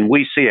 And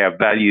we see our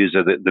values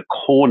are the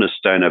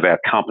cornerstone of our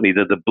company.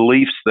 They're the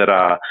beliefs that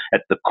are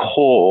at the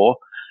core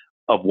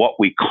of what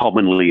we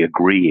commonly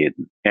agree in,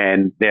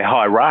 and they're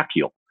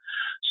hierarchical.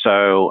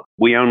 So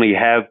we only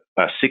have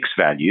 6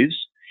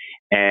 values,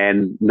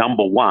 and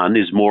number 1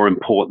 is more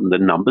important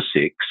than number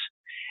 6.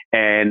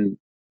 And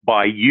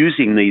by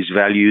using these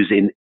values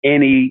in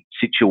any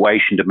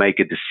situation to make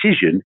a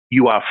decision,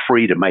 you are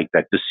free to make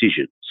that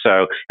decision.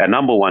 So our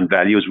number 1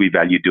 value is we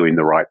value doing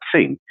the right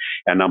thing.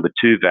 Our number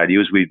 2 value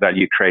is we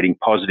value creating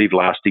positive,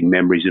 lasting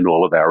memories in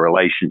all of our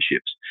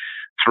relationships.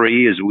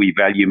 3 is we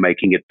value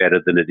making it better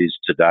than it is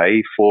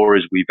today. 4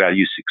 is we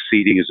value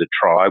succeeding as a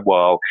tribe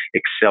while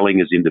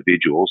excelling as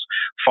individuals.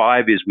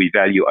 5 is we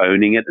value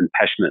owning it and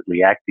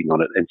passionately acting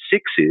on it. And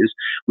 6 is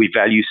we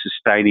value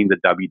sustaining the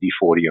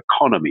WD-40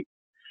 economy,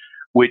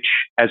 which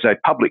as a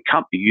public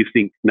company, you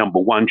think number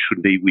 1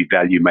 should be we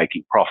value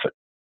making profit.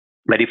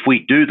 But if we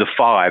do the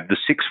 5, the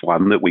 6th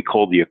one that we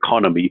call the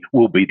economy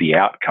will be the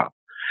outcome.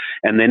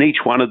 And then each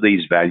one of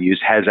these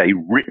values has a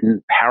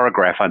written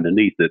paragraph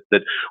underneath it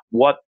that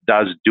what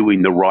does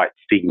doing the right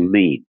thing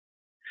mean?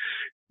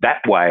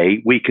 That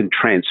way, we can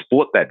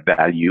transport that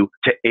value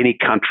to any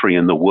country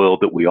in the world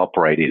that we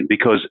operate in.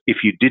 Because if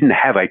you didn't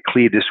have a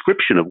clear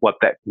description of what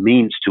that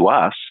means to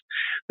us,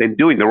 then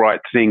doing the right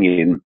thing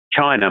in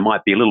China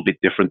might be a little bit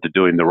different to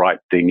doing the right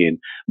thing in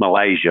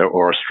Malaysia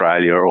or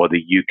Australia or the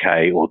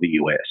UK or the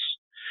US.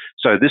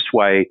 So this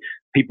way,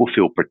 people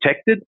feel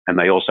protected, and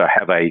they also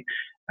have a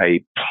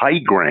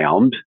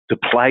playground to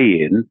play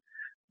in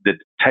that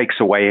takes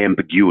away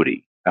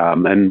ambiguity.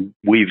 And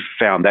we've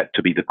found that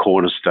to be the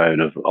cornerstone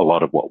of a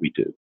lot of what we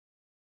do.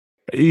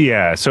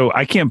 Yeah. So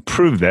I can't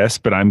prove this,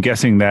 but I'm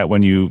guessing that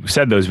when you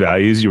said those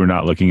values, you were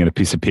not looking at a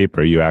piece of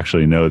paper. You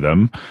actually know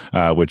them,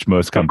 which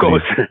most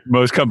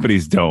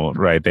companies don't,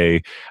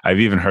 right? I've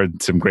even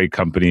heard some great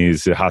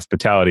companies,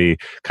 hospitality,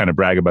 kind of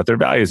brag about their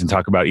values and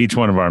talk about each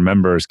one of our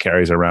members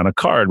carries around a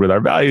card with our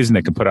values, and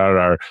they can put out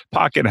our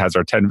pocket, has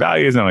our 10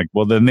 values. And I'm like,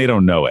 well, then they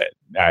don't know it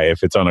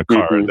if it's on a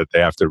card that they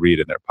have to read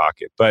in their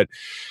pocket. But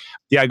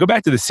yeah, I go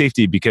back to the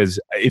safety, because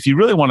if you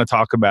really want to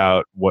talk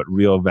about what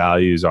real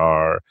values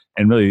are,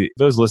 and really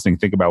those listening,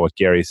 think about what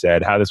Garry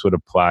said, how this would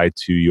apply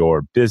to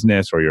your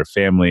business or your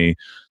family.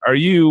 Are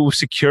you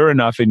secure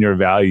enough in your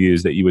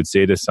values that you would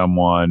say to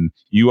someone,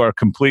 you are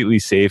completely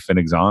safe and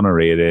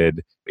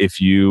exonerated if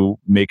you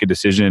make a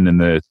decision in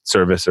the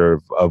service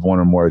of one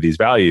or more of these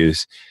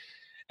values?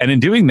 And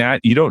in doing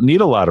that, you don't need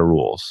a lot of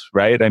rules,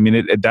 right? I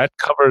mean, that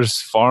covers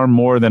far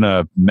more than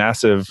a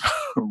massive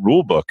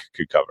rule book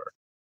could cover.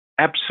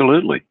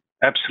 Absolutely.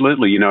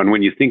 Absolutely. And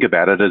when you think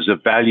about it, as a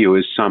value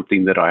is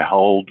something that I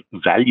hold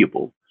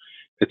valuable.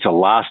 It's a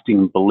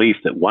lasting belief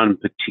that one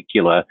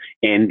particular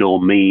end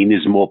or mean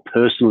is more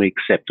personally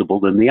acceptable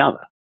than the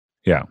other.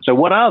 Yeah. So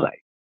what are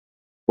they?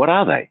 What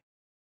are they?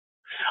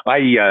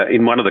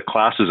 In one of the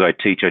classes I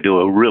teach, I do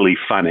a really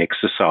fun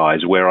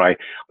exercise where I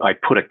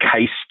put a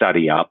case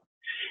study up,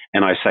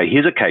 and I say,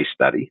 here's a case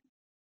study.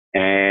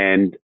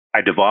 And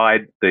I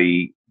divide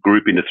the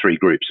group into 3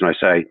 groups. And I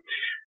say,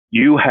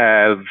 you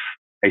have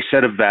a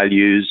set of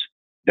values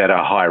that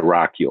are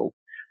hierarchical.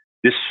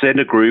 This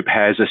center group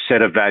has a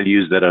set of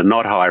values that are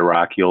not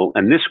hierarchical,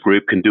 and this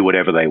group can do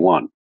whatever they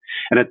want.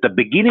 And at the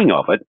beginning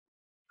of it,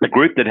 the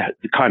group that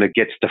kind of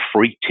gets the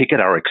free ticket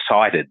are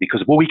excited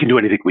because, well, we can do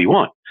anything we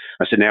want.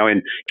 I said, now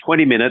in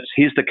 20 minutes,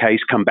 here's the case,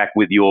 come back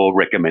with your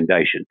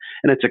recommendation.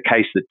 And it's a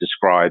case that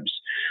describes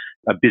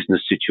a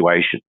business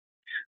situation.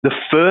 The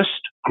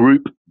first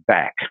group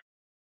back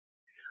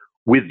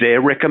with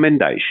their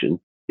recommendation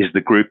is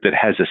the group that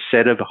has a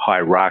set of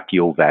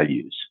hierarchical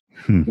values.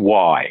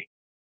 Why?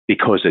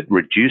 Because it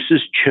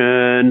reduces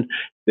churn.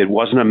 It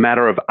wasn't a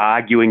matter of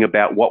arguing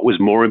about what was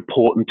more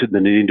important to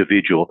an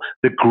individual.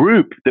 The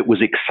group that was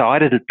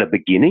excited at the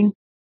beginning,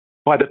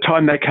 by the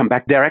time they come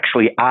back, they're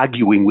actually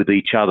arguing with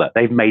each other.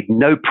 They've made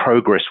no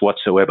progress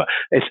whatsoever.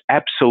 It's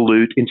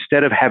absolute,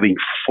 instead of having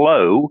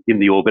flow in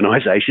the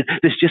organization,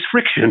 there's just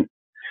friction.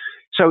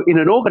 So in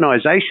an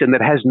organization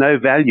that has no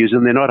values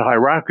and they're not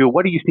hierarchical,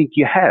 what do you think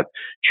you have?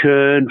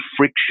 Churn,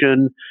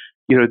 friction,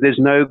 there's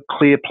no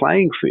clear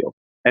playing field.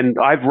 And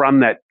I've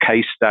run that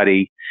case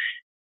study,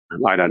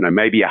 I don't know,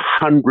 maybe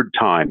 100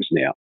 times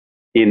now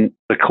in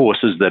the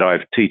courses that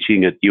I'm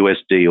teaching at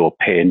USD or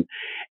Penn,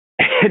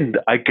 and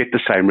I get the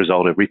same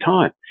result every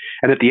time.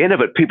 And at the end of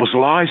it, people's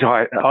eyes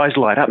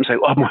light up and say,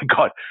 oh my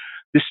God,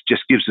 this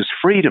just gives us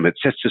freedom. It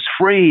sets us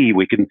free.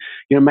 We can,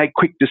 make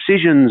quick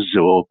decisions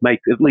or make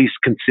at least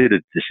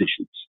considered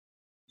decisions.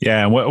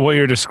 Yeah, and what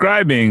you're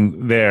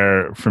describing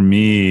there, for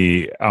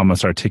me,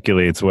 almost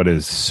articulates what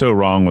is so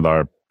wrong with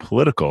our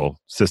political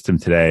system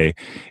today,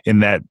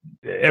 in that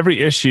every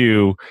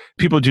issue,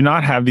 people do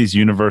not have these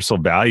universal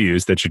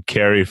values that should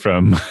carry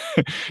from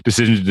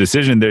decision to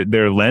decision.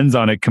 Their lens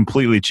on it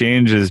completely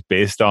changes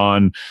based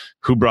on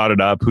who brought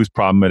it up, whose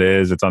problem it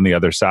is. It's on the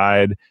other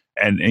side.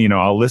 And,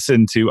 I'll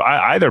listen to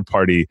either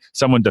party,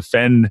 someone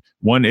defend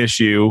one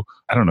issue,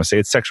 I don't know, say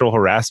it's sexual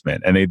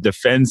harassment, and they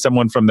defend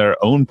someone from their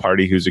own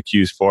party who's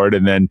accused for it,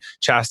 and then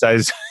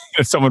chastise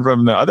someone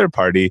from the other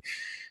party.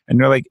 And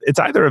you're like, it's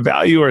either a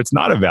value or it's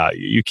not a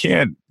value.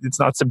 It's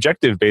not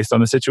subjective based on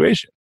the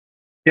situation.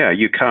 Yeah,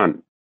 you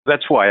can't.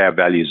 That's why our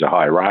values are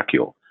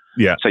hierarchical.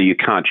 Yeah. So you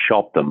can't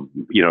shop them.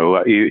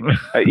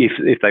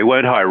 If they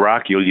weren't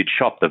hierarchical, you'd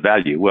shop the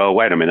value. Well,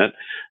 wait a minute.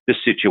 This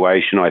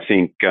situation, I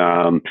think,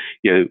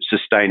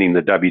 sustaining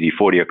the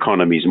WD-40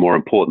 economy is more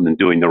important than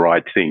doing the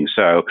right thing.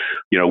 So,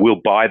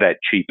 we'll buy that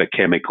cheaper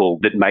chemical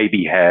that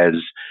maybe has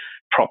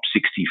Prop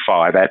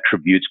 65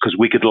 attributes because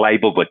we could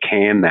label the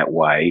can that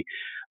way,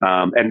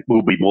 and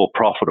we'll be more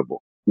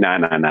profitable. No.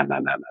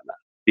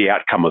 The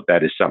outcome of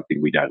that is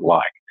something we don't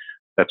like.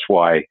 That's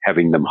why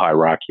having them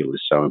hierarchical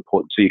is so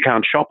important. So you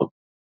can't shop them.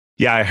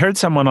 Yeah, I heard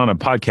someone on a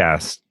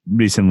podcast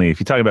recently, if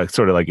you talk about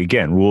sort of like,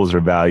 again, rules or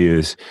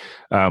values,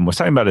 was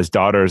talking about his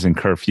daughters in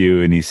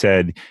curfew. And he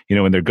said,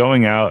 when they're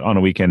going out on a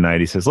weekend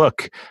night, he says,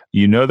 look,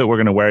 you know that we're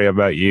going to worry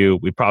about you.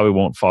 We probably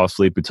won't fall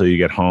asleep until you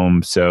get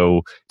home.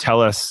 So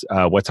tell us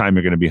what time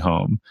you're going to be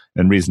home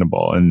and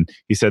reasonable. And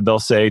he said, they'll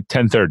say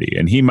 10:30.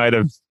 And he might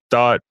have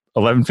thought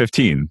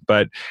 11:15,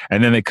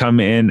 and then they come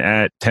in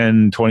at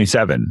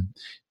 10:27.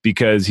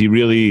 Because he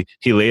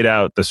laid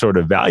out the sort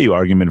of value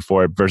argument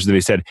for it versus that he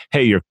said,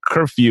 hey, your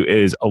curfew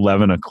is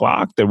 11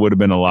 o'clock. There would have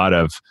been a lot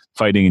of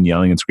fighting and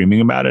yelling and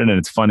screaming about it. And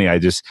it's funny. I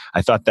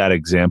thought that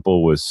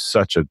example was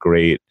such a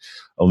great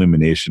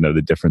illumination of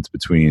the difference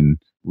between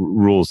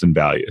rules and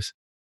values.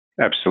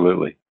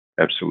 Absolutely.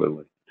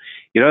 Absolutely.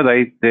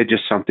 They're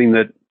just something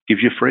that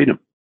gives you freedom.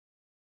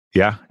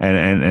 Yeah.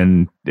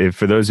 And if,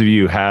 for those of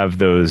you who have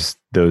those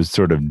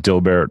sort of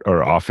Dilbert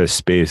or Office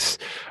Space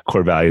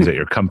core values at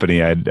your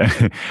company, I'd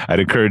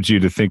encourage you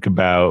to think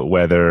about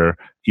whether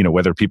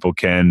people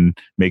can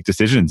make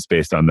decisions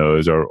based on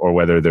those or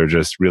whether they're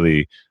just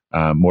really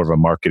more of a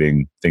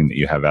marketing thing that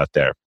you have out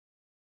there.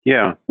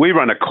 Yeah. We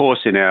run a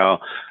course in our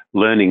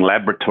learning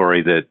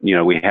laboratory that,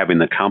 we have in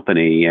the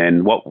company.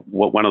 And what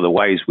one of the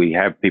ways we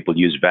have people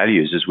use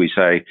values is we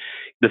say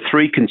the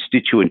three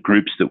constituent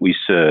groups that we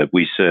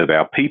serve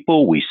our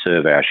people, we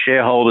serve our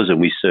shareholders,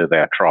 and we serve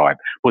our tribe.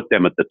 Put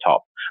them at the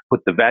top.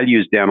 Put the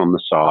values down on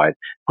the side.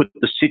 Put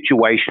the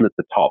situation at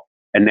the top.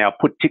 And now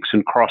put ticks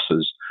and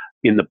crosses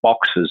in the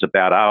boxes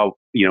about are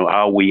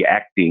we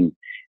acting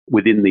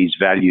within these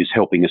values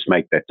helping us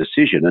make that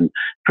decision? And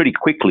pretty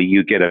quickly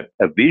you get a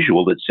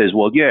visual that says,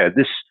 well, yeah,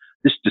 this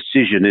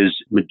decision is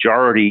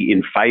majority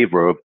in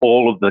favor of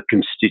all of the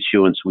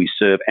constituents we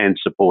serve and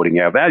supporting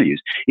our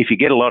values. If you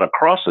get a lot of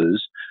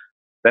crosses,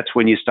 that's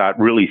when you start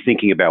really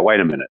thinking about, wait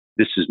a minute,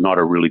 this is not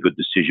a really good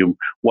decision.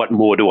 What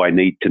more do I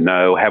need to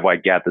know? Have I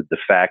gathered the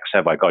facts?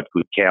 Have I got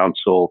good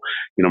counsel?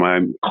 Am I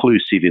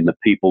inclusive in the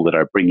people that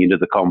I bring into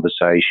the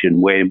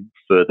conversation? Where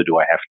further do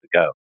I have to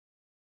go?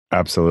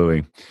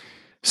 Absolutely.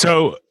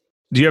 So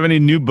do you have any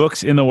new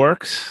books in the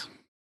works?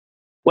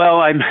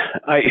 Well, I've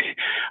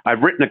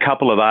written a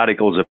couple of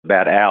articles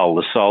about Al,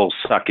 the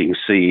soul-sucking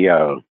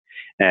CEO,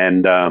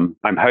 and I'm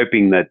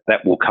hoping that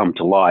will come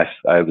to life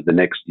over the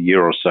next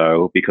year or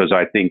so, because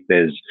I think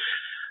there's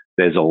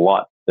a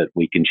lot that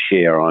we can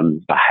share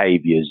on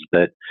behaviors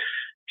that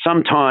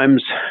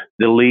sometimes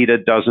the leader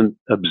doesn't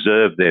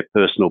observe their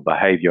personal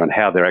behavior and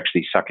how they're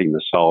actually sucking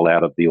the soul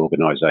out of the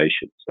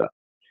organization. So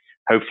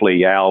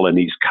hopefully Al and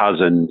his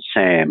cousin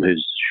Sam,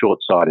 who's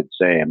short-sighted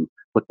Sam,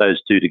 put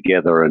those two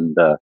together and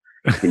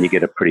you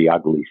get a pretty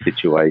ugly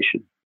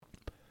situation.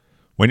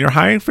 When you're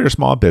hiring for your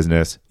small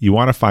business, you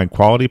want to find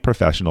quality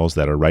professionals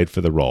that are right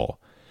for the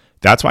role.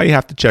 That's why you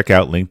have to check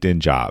out LinkedIn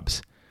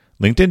Jobs.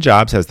 LinkedIn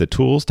Jobs has the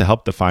tools to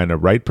help define the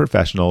right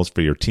professionals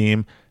for your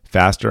team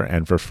faster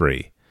and for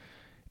free.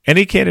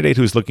 Any candidate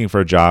who's looking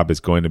for a job is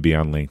going to be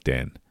on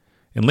LinkedIn.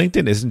 And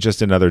LinkedIn isn't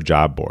just another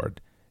job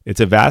board. It's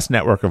a vast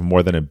network of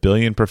more than 1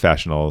 billion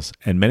professionals,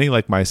 and many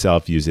like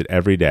myself use it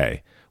every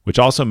day, which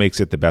also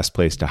makes it the best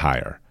place to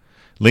hire.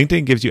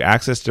 LinkedIn gives you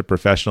access to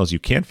professionals you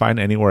can't find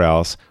anywhere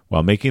else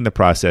while making the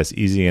process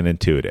easy and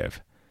intuitive.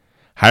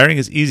 Hiring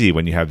is easy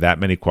when you have that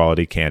many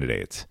quality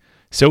candidates.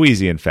 So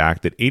easy, in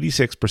fact, that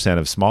 86%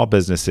 of small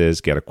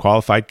businesses get a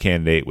qualified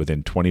candidate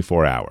within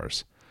 24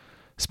 hours.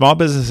 Small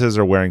businesses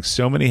are wearing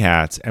so many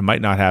hats and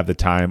might not have the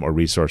time or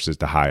resources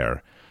to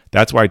hire.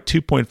 That's why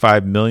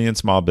 2.5 million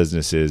small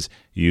businesses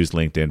use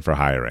LinkedIn for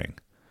hiring.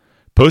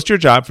 Post your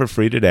job for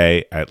free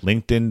today at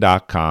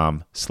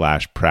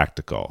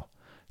linkedin.com/practical.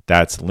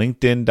 That's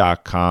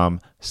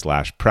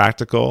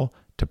linkedin.com/practical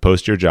to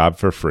post your job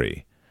for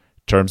free.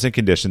 Terms and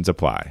conditions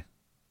apply.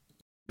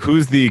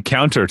 Who's the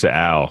counter to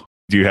Al?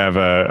 Do you have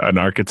an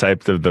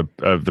archetype of the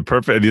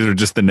perfect? These are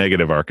just the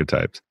negative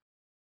archetypes.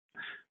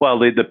 Well,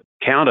 the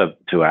counter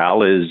to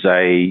Al is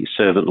a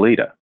servant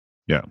leader.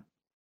 Yeah.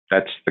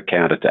 That's the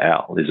counter to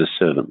Al, is a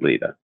servant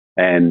leader.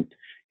 And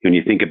when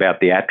you think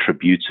about the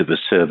attributes of a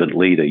servant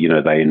leader,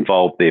 they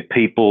involve their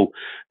people.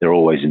 They're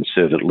always in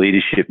servant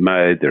leadership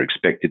mode. They're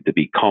expected to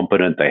be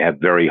competent. They have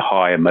very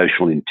high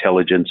emotional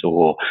intelligence,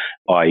 or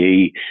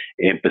i.e.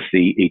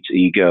 empathy eats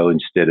ego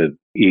instead of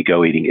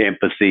ego eating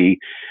empathy.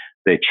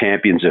 They're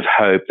champions of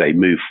hope. They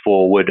move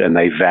forward, and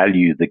they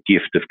value the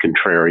gift of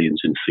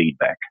contrarians and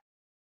feedback.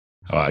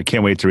 Oh, I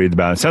can't wait to read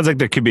about it. Sounds like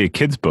there could be a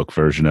kid's book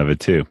version of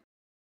it too.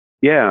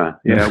 Yeah.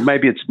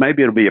 Maybe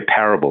it'll be a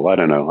parable. I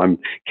don't know.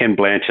 Ken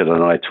Blanchard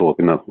and I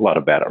talking a lot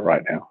about it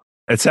right now.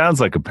 It sounds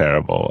like a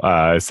parable.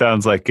 It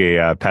sounds like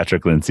a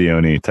Patrick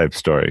Lencioni type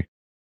story.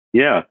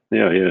 Yeah.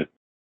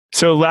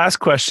 So last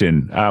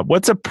question,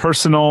 what's a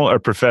personal or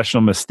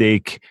professional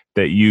mistake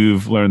that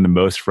you've learned the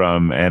most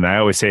from? And I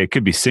always say it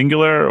could be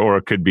singular or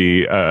it could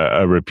be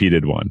a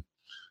repeated one,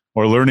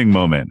 or learning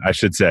moment, I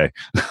should say.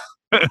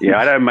 Yeah,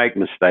 I don't make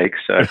mistakes,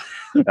 so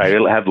I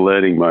have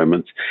learning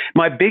moments.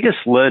 My biggest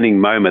learning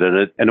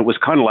moment, and it was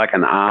kind of like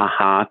an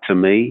aha to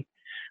me,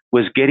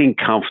 was getting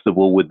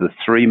comfortable with the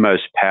three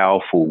most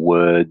powerful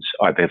words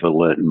I've ever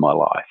learned in my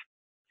life.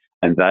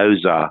 And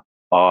those are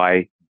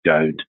I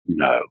don't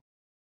know.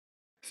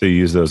 So you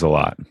use those a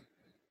lot.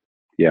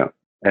 Yeah.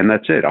 And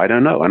that's it. I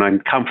don't know. And I'm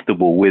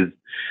comfortable with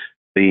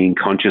being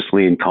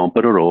consciously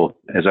incompetent, or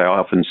as I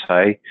often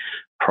say,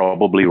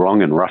 probably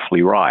wrong and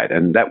roughly right.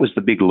 And that was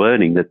the big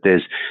learning, that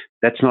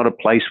that's not a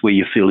place where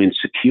you feel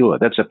insecure.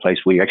 That's a place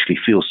where you actually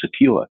feel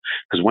secure.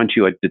 Because once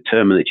you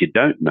determine that you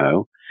don't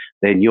know,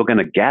 then you're going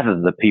to gather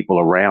the people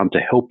around to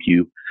help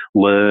you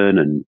learn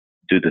and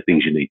do the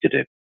things you need to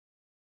do.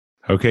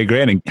 Okay,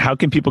 great. And how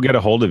can people get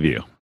a hold of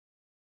you?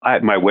 I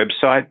have my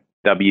website,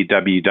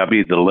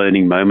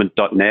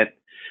 www.thelearningmoment.net.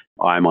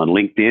 I'm on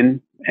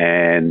LinkedIn,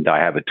 and I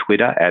have a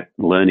Twitter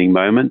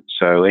 @LearningMoment.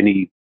 So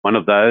any one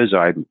of those,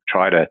 I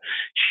try to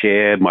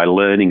share my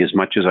learning as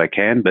much as I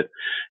can. But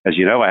as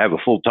you know, I have a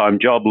full-time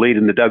job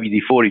leading the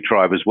WD-40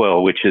 tribe as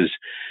well, which is,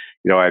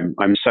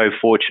 I'm so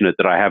fortunate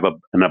that I have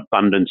an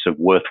abundance of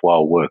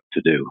worthwhile work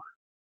to do.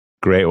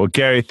 Great. Well,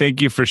 Garry,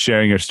 thank you for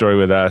sharing your story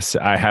with us.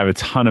 I have a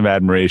ton of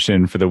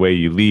admiration for the way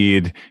you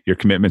lead, your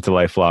commitment to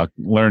lifelong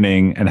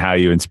learning, and how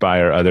you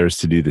inspire others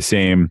to do the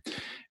same.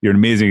 You're an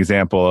amazing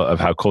example of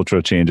how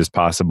cultural change is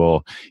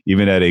possible,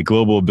 even at a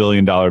global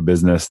billion-dollar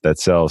business that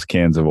sells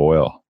cans of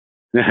oil.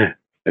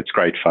 It's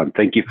great fun.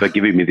 Thank you for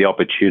giving me the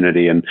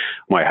opportunity. And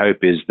my hope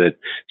is that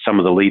some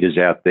of the leaders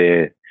out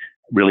there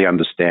really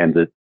understand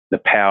that the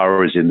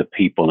power is in the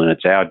people, and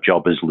it's our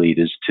job as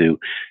leaders to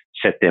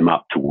set them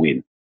up to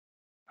win.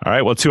 All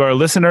right. Well, to our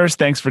listeners,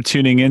 thanks for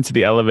tuning in to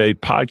the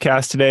Elevate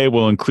podcast today.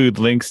 We'll include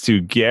links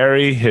to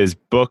Garry, his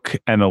book,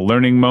 and The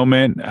Learning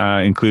Moment,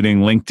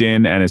 including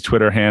LinkedIn and his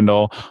Twitter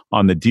handle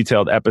on the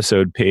detailed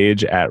episode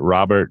page at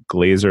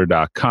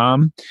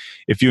robertglazer.com.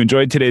 If you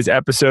enjoyed today's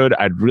episode,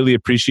 I'd really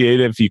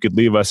appreciate it if you could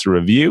leave us a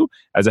review,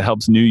 as it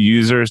helps new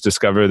users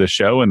discover the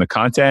show and the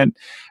content.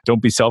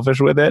 Don't be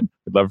selfish with it.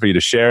 We'd love for you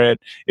to share it.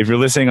 If you're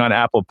listening on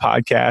Apple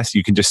Podcasts,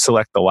 you can just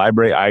select the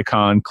library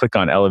icon, click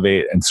on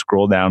Elevate, and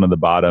scroll down to the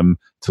bottom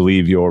to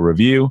leave your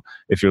review.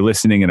 If you're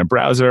listening in a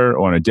browser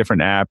or on a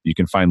different app, you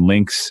can find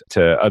links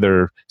to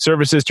other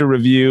services to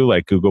review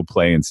like Google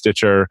Play and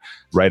Stitcher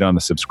right on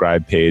the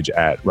subscribe page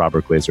at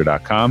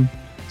robertglazer.com.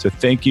 So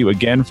thank you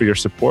again for your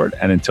support.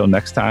 And until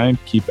next time,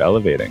 keep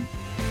elevating.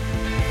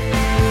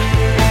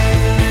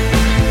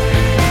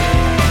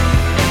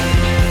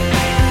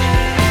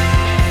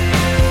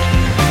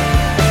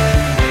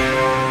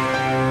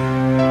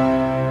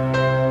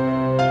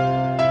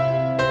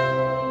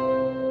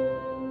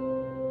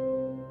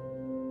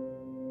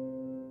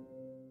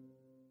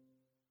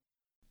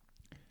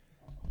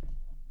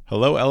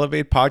 Hello,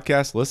 Elevate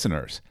podcast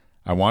listeners.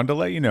 I wanted to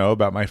let you know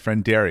about my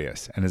friend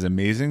Darius and his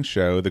amazing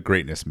show, The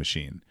Greatness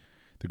Machine.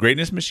 The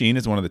Greatness Machine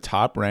is one of the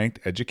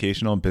top-ranked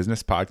educational and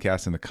business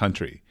podcasts in the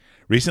country,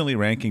 recently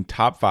ranking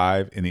top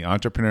 5 in the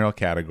entrepreneurial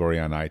category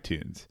on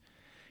iTunes.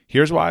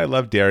 Here's why I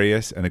love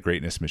Darius and The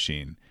Greatness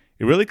Machine.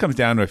 It really comes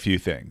down to a few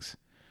things.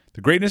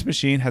 The Greatness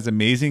Machine has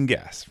amazing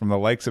guests from the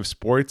likes of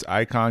sports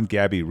icon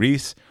Gabby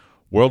Reese,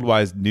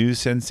 worldwide news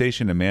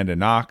sensation Amanda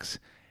Knox,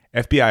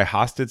 FBI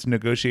hostage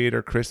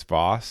negotiator Chris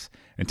Voss,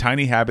 and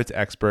Tiny Habits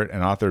expert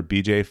and author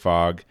BJ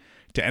Fogg,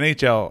 to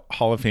NHL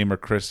Hall of Famer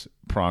Chris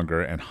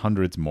Pronger, and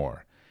hundreds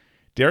more.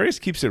 Darius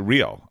keeps it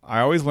real.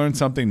 I always learn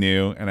something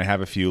new, and I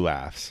have a few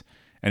laughs.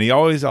 And he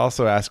always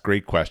also asks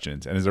great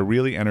questions and is a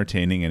really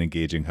entertaining and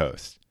engaging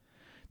host.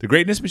 The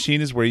Greatness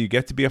Machine is where you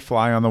get to be a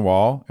fly on the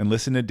wall and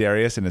listen to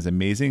Darius and his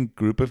amazing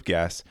group of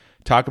guests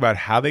talk about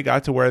how they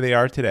got to where they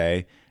are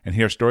today, and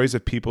hear stories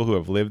of people who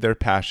have lived their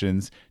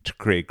passions to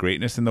create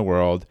greatness in the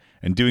world,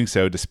 and doing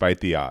so despite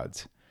the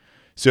odds.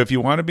 So if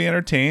you want to be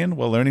entertained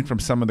while learning from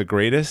some of the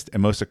greatest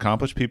and most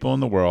accomplished people in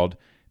the world,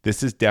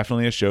 this is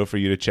definitely a show for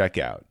you to check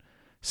out.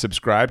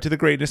 Subscribe to The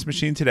Greatness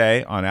Machine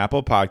today on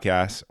Apple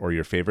Podcasts or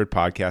your favorite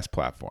podcast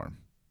platform.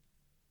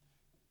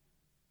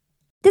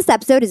 This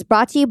episode is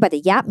brought to you by the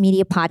Yap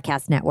Media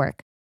Podcast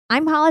Network.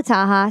 I'm Hala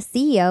Taha,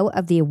 CEO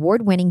of the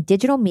award-winning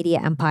digital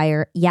media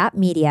empire, Yap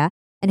Media,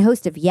 and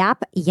host of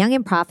Yap Young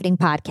and Profiting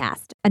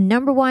Podcast, a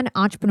 #1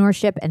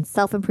 entrepreneurship and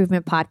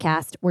self-improvement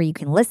podcast where you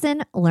can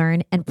listen,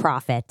 learn, and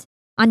profit.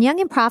 On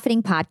Young and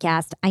Profiting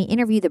Podcast, I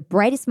interview the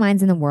brightest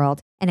minds in the world,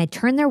 and I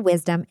turn their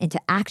wisdom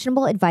into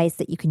actionable advice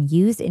that you can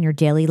use in your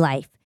daily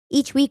life.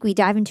 Each week, we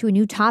dive into a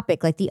new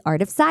topic like the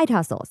art of side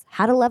hustles,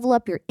 how to level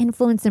up your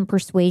influence and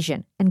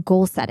persuasion, and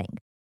goal setting.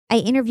 I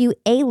interview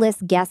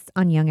A-list guests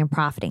on Young and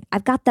Profiting.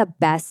 I've got the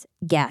best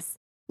guests,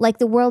 like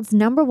the world's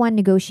 #1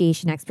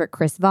 negotiation expert,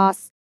 Chris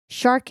Voss,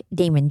 Shark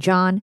Damon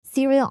John,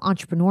 serial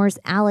entrepreneurs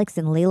Alex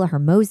and Layla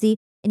Hermosi,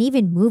 and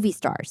even movie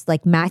stars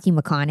like Matthew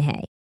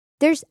McConaughey.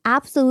 There's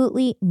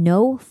absolutely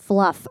no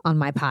fluff on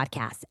my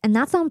podcast, and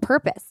that's on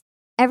purpose.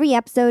 Every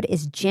episode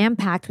is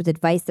jam-packed with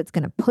advice that's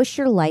going to push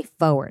your life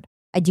forward.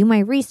 I do my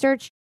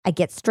research, I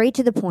get straight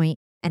to the point,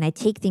 and I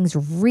take things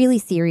really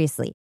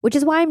seriously, which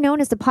is why I'm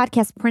known as the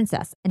podcast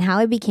princess and how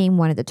I became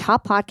one of the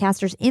top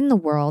podcasters in the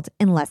world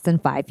in less than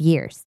 5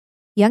 years.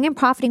 Young and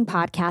Profiting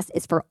Podcast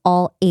is for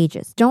all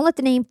ages. Don't let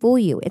the name fool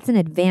you. It's an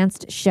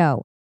advanced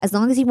show. As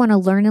long as you want to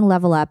learn and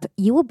level up,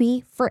 you will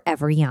be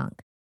forever young.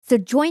 So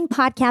join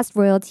Podcast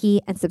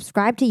Royalty and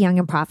subscribe to Young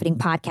and Profiting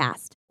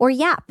Podcast. or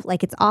Yap,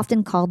 like it's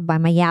often called by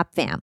my Yap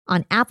fam,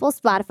 on Apple,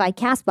 Spotify,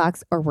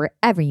 CastBox, or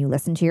wherever you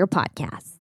listen to your podcasts.